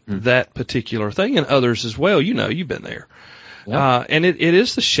with that particular thing, and others as well. You've been there. Yep. And it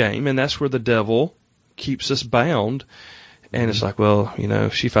is the shame, and that's where the devil keeps us bound. And it's like, well,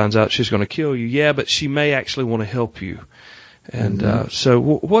 if she finds out she's going to kill you, yeah, but she may actually want to help you. And so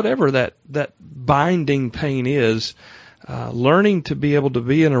whatever that binding pain is, learning to be able to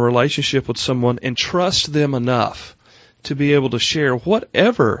be in a relationship with someone and trust them enough to be able to share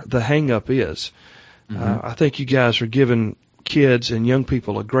whatever the hang-up is. I think you guys are giving kids and young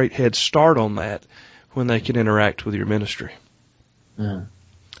people a great head start on that when they can interact with your ministry. Yeah.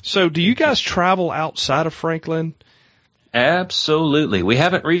 So do you guys travel outside of Franklin? Absolutely. We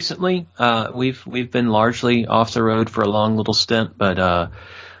haven't recently. We've been largely off the road for a long little stint, but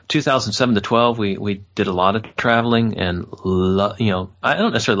 2007 to 12, we did a lot of traveling, and I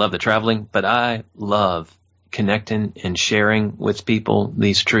don't necessarily love the traveling, but I love connecting and sharing with people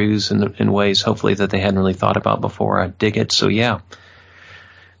these truths in ways hopefully that they hadn't really thought about before. I dig it. So yeah,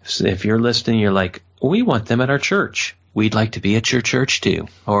 so if you're listening, you're like, we want them at our church. We'd like to be at your church too,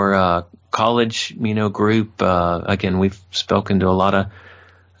 or college, group. Again, we've spoken to a lot of,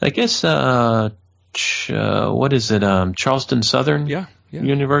 I guess, what is it? Charleston Southern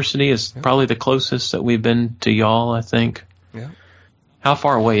University is probably the closest that we've been to y'all, I think. Yeah. How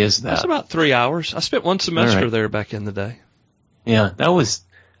far away is that? That's about 3 hours. I spent one semester there back in the day. Yeah, that was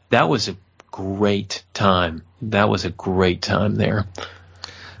a great time. That was a great time there.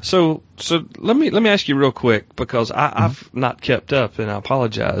 So let me ask you real quick, because I've not kept up, and I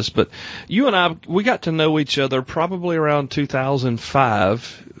apologize, but you and we got to know each other probably around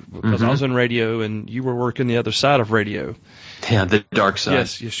 2005, because I was in radio and you were working the other side of radio. Yeah, the dark side.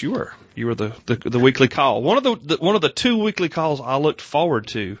 Yes, you were. You were the weekly call. One of the 2 weekly calls I looked forward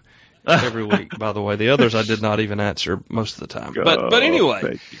to every week. By the way, the others I did not even answer most of the time. But anyway,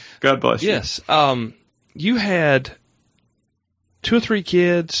 thank you. God bless you. Yes, you had 2 or 3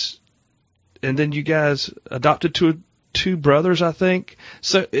 kids, and then you guys adopted two brothers, I think.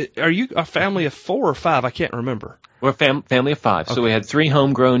 So, are you a family of 4 or 5? I can't remember. We're a family of 5, so we had 3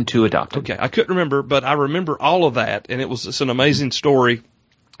 homegrown, 2 adopted. Okay, I couldn't remember, but I remember all of that, and it's an amazing story.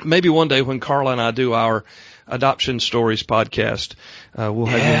 Maybe one day when Carla and I do our Adoption Stories podcast, we'll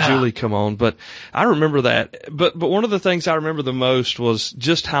have you and Julie come on. But I remember that. But one of the things I remember the most was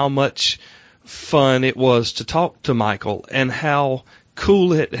just how much fun it was to talk to Michael, and how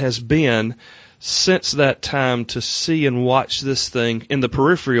cool it has been since that time to see and watch this thing in the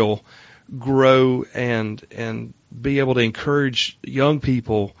peripheral grow and be able to encourage young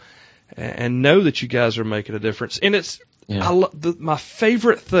people and know that you guys are making a difference. And it's my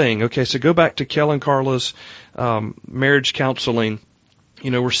favorite thing. Okay, so go back to Kel and Carla's marriage counseling.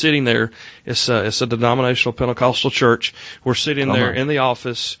 We're sitting there. It's a denominational Pentecostal church. We're sitting there in the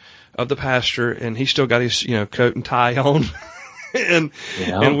office of the pastor, and he's still got his coat and tie on, and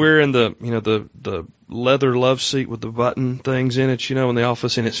we're in the leather love seat with the button things in it, in the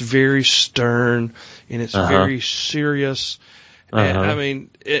office, and it's very stern and it's very serious. And, I mean,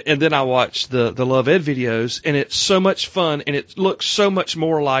 and then I watch the Love Ed videos, and it's so much fun, and it looks so much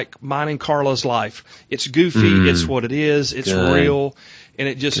more like mine and Carla's life. It's goofy, it's what it is, it's real, and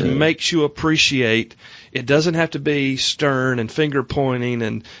it just makes you appreciate. It doesn't have to be stern and finger pointing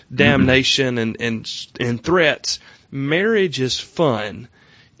and damnation and threats. Marriage is fun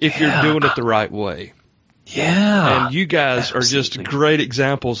if you're doing it the right way. Yeah. And you guys are just great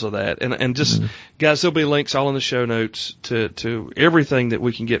examples of that. And just, guys, there'll be links all in the show notes to everything that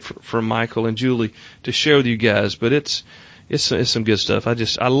we can get from Michael and Julie to share with you guys. But it's some good stuff.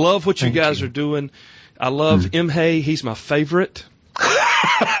 I love what you guys are doing. I love Imhe. He's my favorite.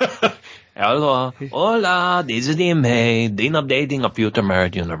 Hello. Hola, this is Imhe, Dean of Dating of Future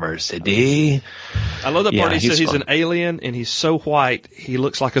Marriage University. I love the part he says he's an alien, and he's so white, he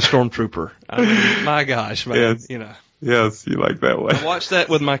looks like a stormtrooper. I mean, my gosh, man, Yes, you like that one. I watch that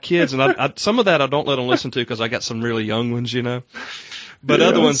with my kids, and I some of that I don't let them listen to because I got some really young ones, But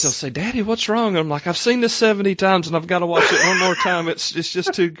other ones, they'll say, Daddy, what's wrong? I'm like, I've seen this 70 times, and I've got to watch it one more time. It's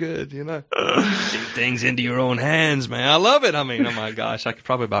just too good, Take things into your own hands, man. I love it. I mean, oh, my gosh, I could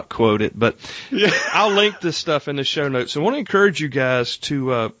probably about quote it. But I'll link this stuff in the show notes. I want to encourage you guys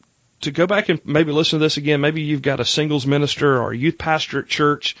to go back and maybe listen to this again. Maybe you've got a singles minister or a youth pastor at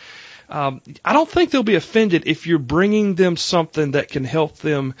church. I don't think they'll be offended if you're bringing them something that can help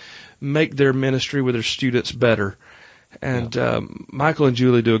them make their ministry with their students better. And Michael and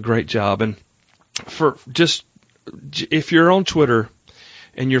Julie do a great job. And if you're on Twitter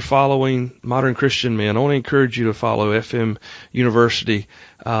and you're following Modern Christian Men, I want to encourage you to follow FM University.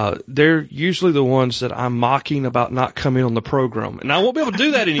 They're usually the ones that I'm mocking about not coming on the program. And I won't be able to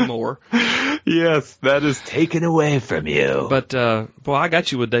do that anymore. Yes, that is taken away from you. But, boy, I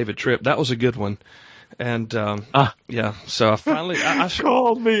got you with David Tripp. That was a good one. And, so I finally, I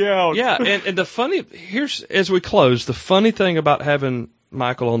called me out. Yeah. And as we close, the funny thing about having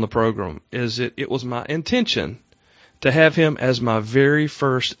Michael on the program is it was my intention to have him as my very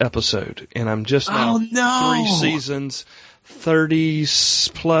first episode. And I'm just now 3 seasons,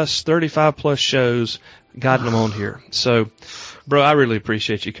 35 plus shows, gotten them on here. So, bro, I really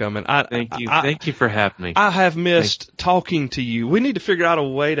appreciate you coming. Thank you. Thank you for having me. I have missed talking to you. We need to figure out a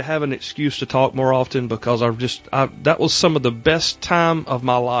way to have an excuse to talk more often, because that was some of the best time of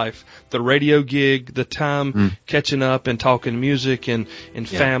my life. The radio gig, the time catching up and talking music and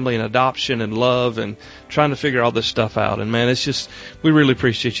family and adoption and love and trying to figure all this stuff out. And man, we really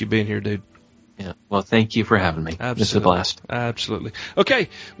appreciate you being here, dude. Yeah. Well, thank you for having me. Absolutely. It's a blast. Absolutely. Okay.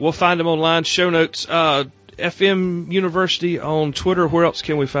 We'll find them online. Show notes. FM University on Twitter. Where else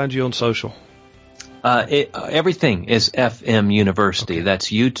can we find you on social? Everything is FM University. Okay. That's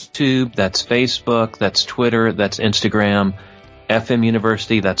YouTube, that's Facebook, that's Twitter, that's Instagram. FM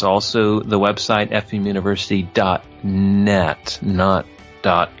University, that's also the website, fmuniversity.net, not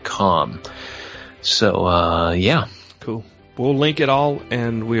 .com. So, yeah. Cool. We'll link it all,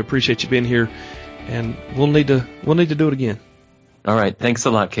 and we appreciate you being here, and we'll need to do it again. All right. Thanks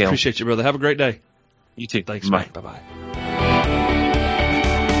a lot, Cale. Appreciate you, brother. Have a great day. You too. Thanks. Bye. Bye-bye.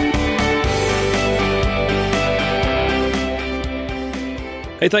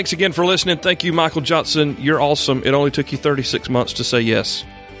 Hey, thanks again for listening. Thank you, Michael Johnson. You're awesome. It only took you 36 months to say yes.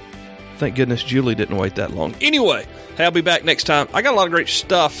 Thank goodness Julie didn't wait that long. Anyway, I'll be back next time. I got a lot of great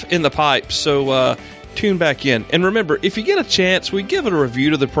stuff in the pipe, so tune back in. And remember, if you get a chance, we give it a review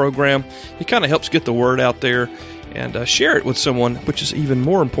to the program. It kind of helps get the word out there. And share it with someone, which is even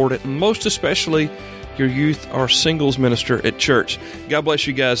more important, most especially your youth or singles minister at church. God bless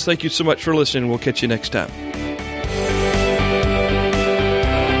you guys. Thank you so much for listening. We'll catch you next time.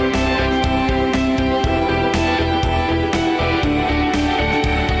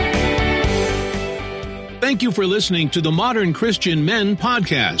 Thank you for listening to the Modern Christian Men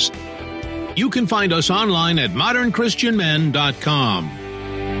podcast. You can find us online at modernchristianmen.com.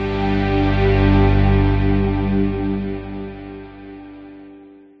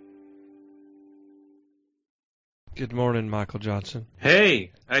 Good morning, Michael Johnson.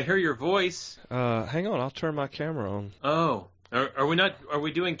 Hey, I hear your voice. Hang on, I'll turn my camera on. Oh, are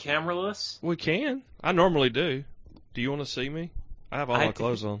we doing cameraless? We can. I normally do. Do you want to see me? I have all my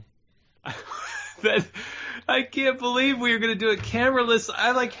clothes on. I can't believe we were going to do it cameraless.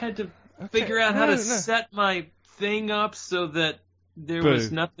 I had to figure out how to set my thing up so that there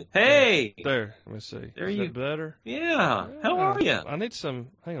was nothing. Hey! There, let me see. Is that better? Yeah. How are you? I need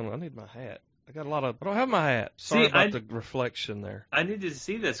hang on, I need my hat. I don't have my hat. Sorry about the reflection there. I need to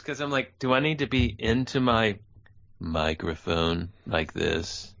see this because I'm like, do I need to be into my microphone like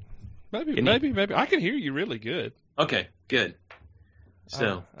this? Maybe. I can hear you really good. Okay, good.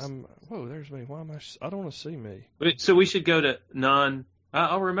 So, whoa, there's me. Why am I don't want to see me. So we should go to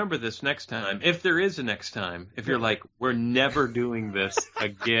I'll remember this next time. If there is a next time. If you're like, we're never doing this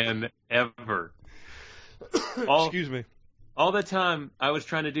again, ever. Excuse me. All the time I was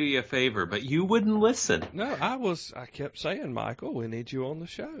trying to do you a favor, but you wouldn't listen. No, I kept saying, Michael, we need you on the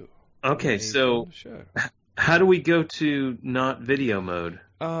show. Okay, so how do we go to not video mode?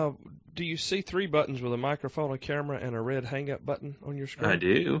 Do you see 3 buttons with a microphone, a camera, and a red hang-up button on your screen? I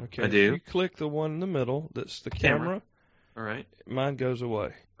do. Okay, I do. If you click the one in the middle that's the camera. All right. Mine goes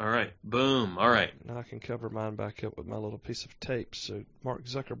away. All right. Boom. All right. Now I can cover mine back up with my little piece of tape so Mark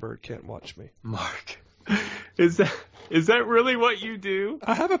Zuckerberg can't watch me. Mark. Is that really what you do?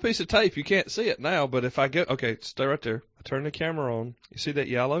 I have a piece of tape. You can't see it now, but if I go... Okay, stay right there. I turn the camera on. You see that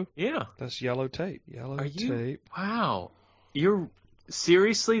yellow? Yeah. That's yellow tape. Tape. Wow. You're...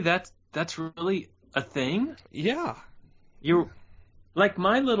 Seriously? That's really a thing? Yeah. You're... Like,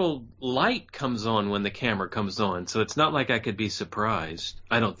 my little light comes on when the camera comes on, so it's not like I could be surprised.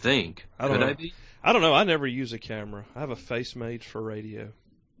 I don't think. Could I be? I don't know. I never use a camera. I have a face made for radio.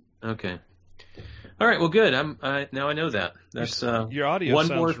 Okay. All right. Well, good. Now I know that. That's your audio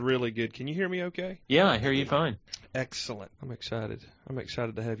sounds really good. Can you hear me okay? Yeah, I hear you fine. Excellent. I'm excited. I'm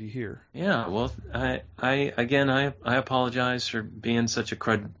excited to have you here. Yeah. Well, I apologize for being such a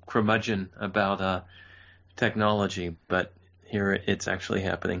curmudgeon about technology, but here it's actually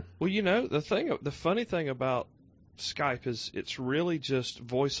happening. Well, the funny thing about Skype is it's really just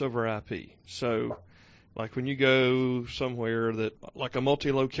voice over IP. So, like when you go somewhere like a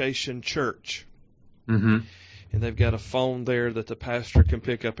multi-location church, and they've got a phone there that the pastor can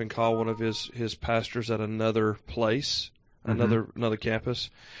pick up and call one of his pastors at another place, another campus.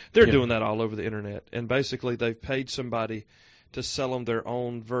 They're doing that all over the internet, and basically they've paid somebody to sell them their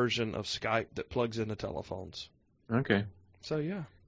own version of Skype that plugs into telephones. Okay. So yeah.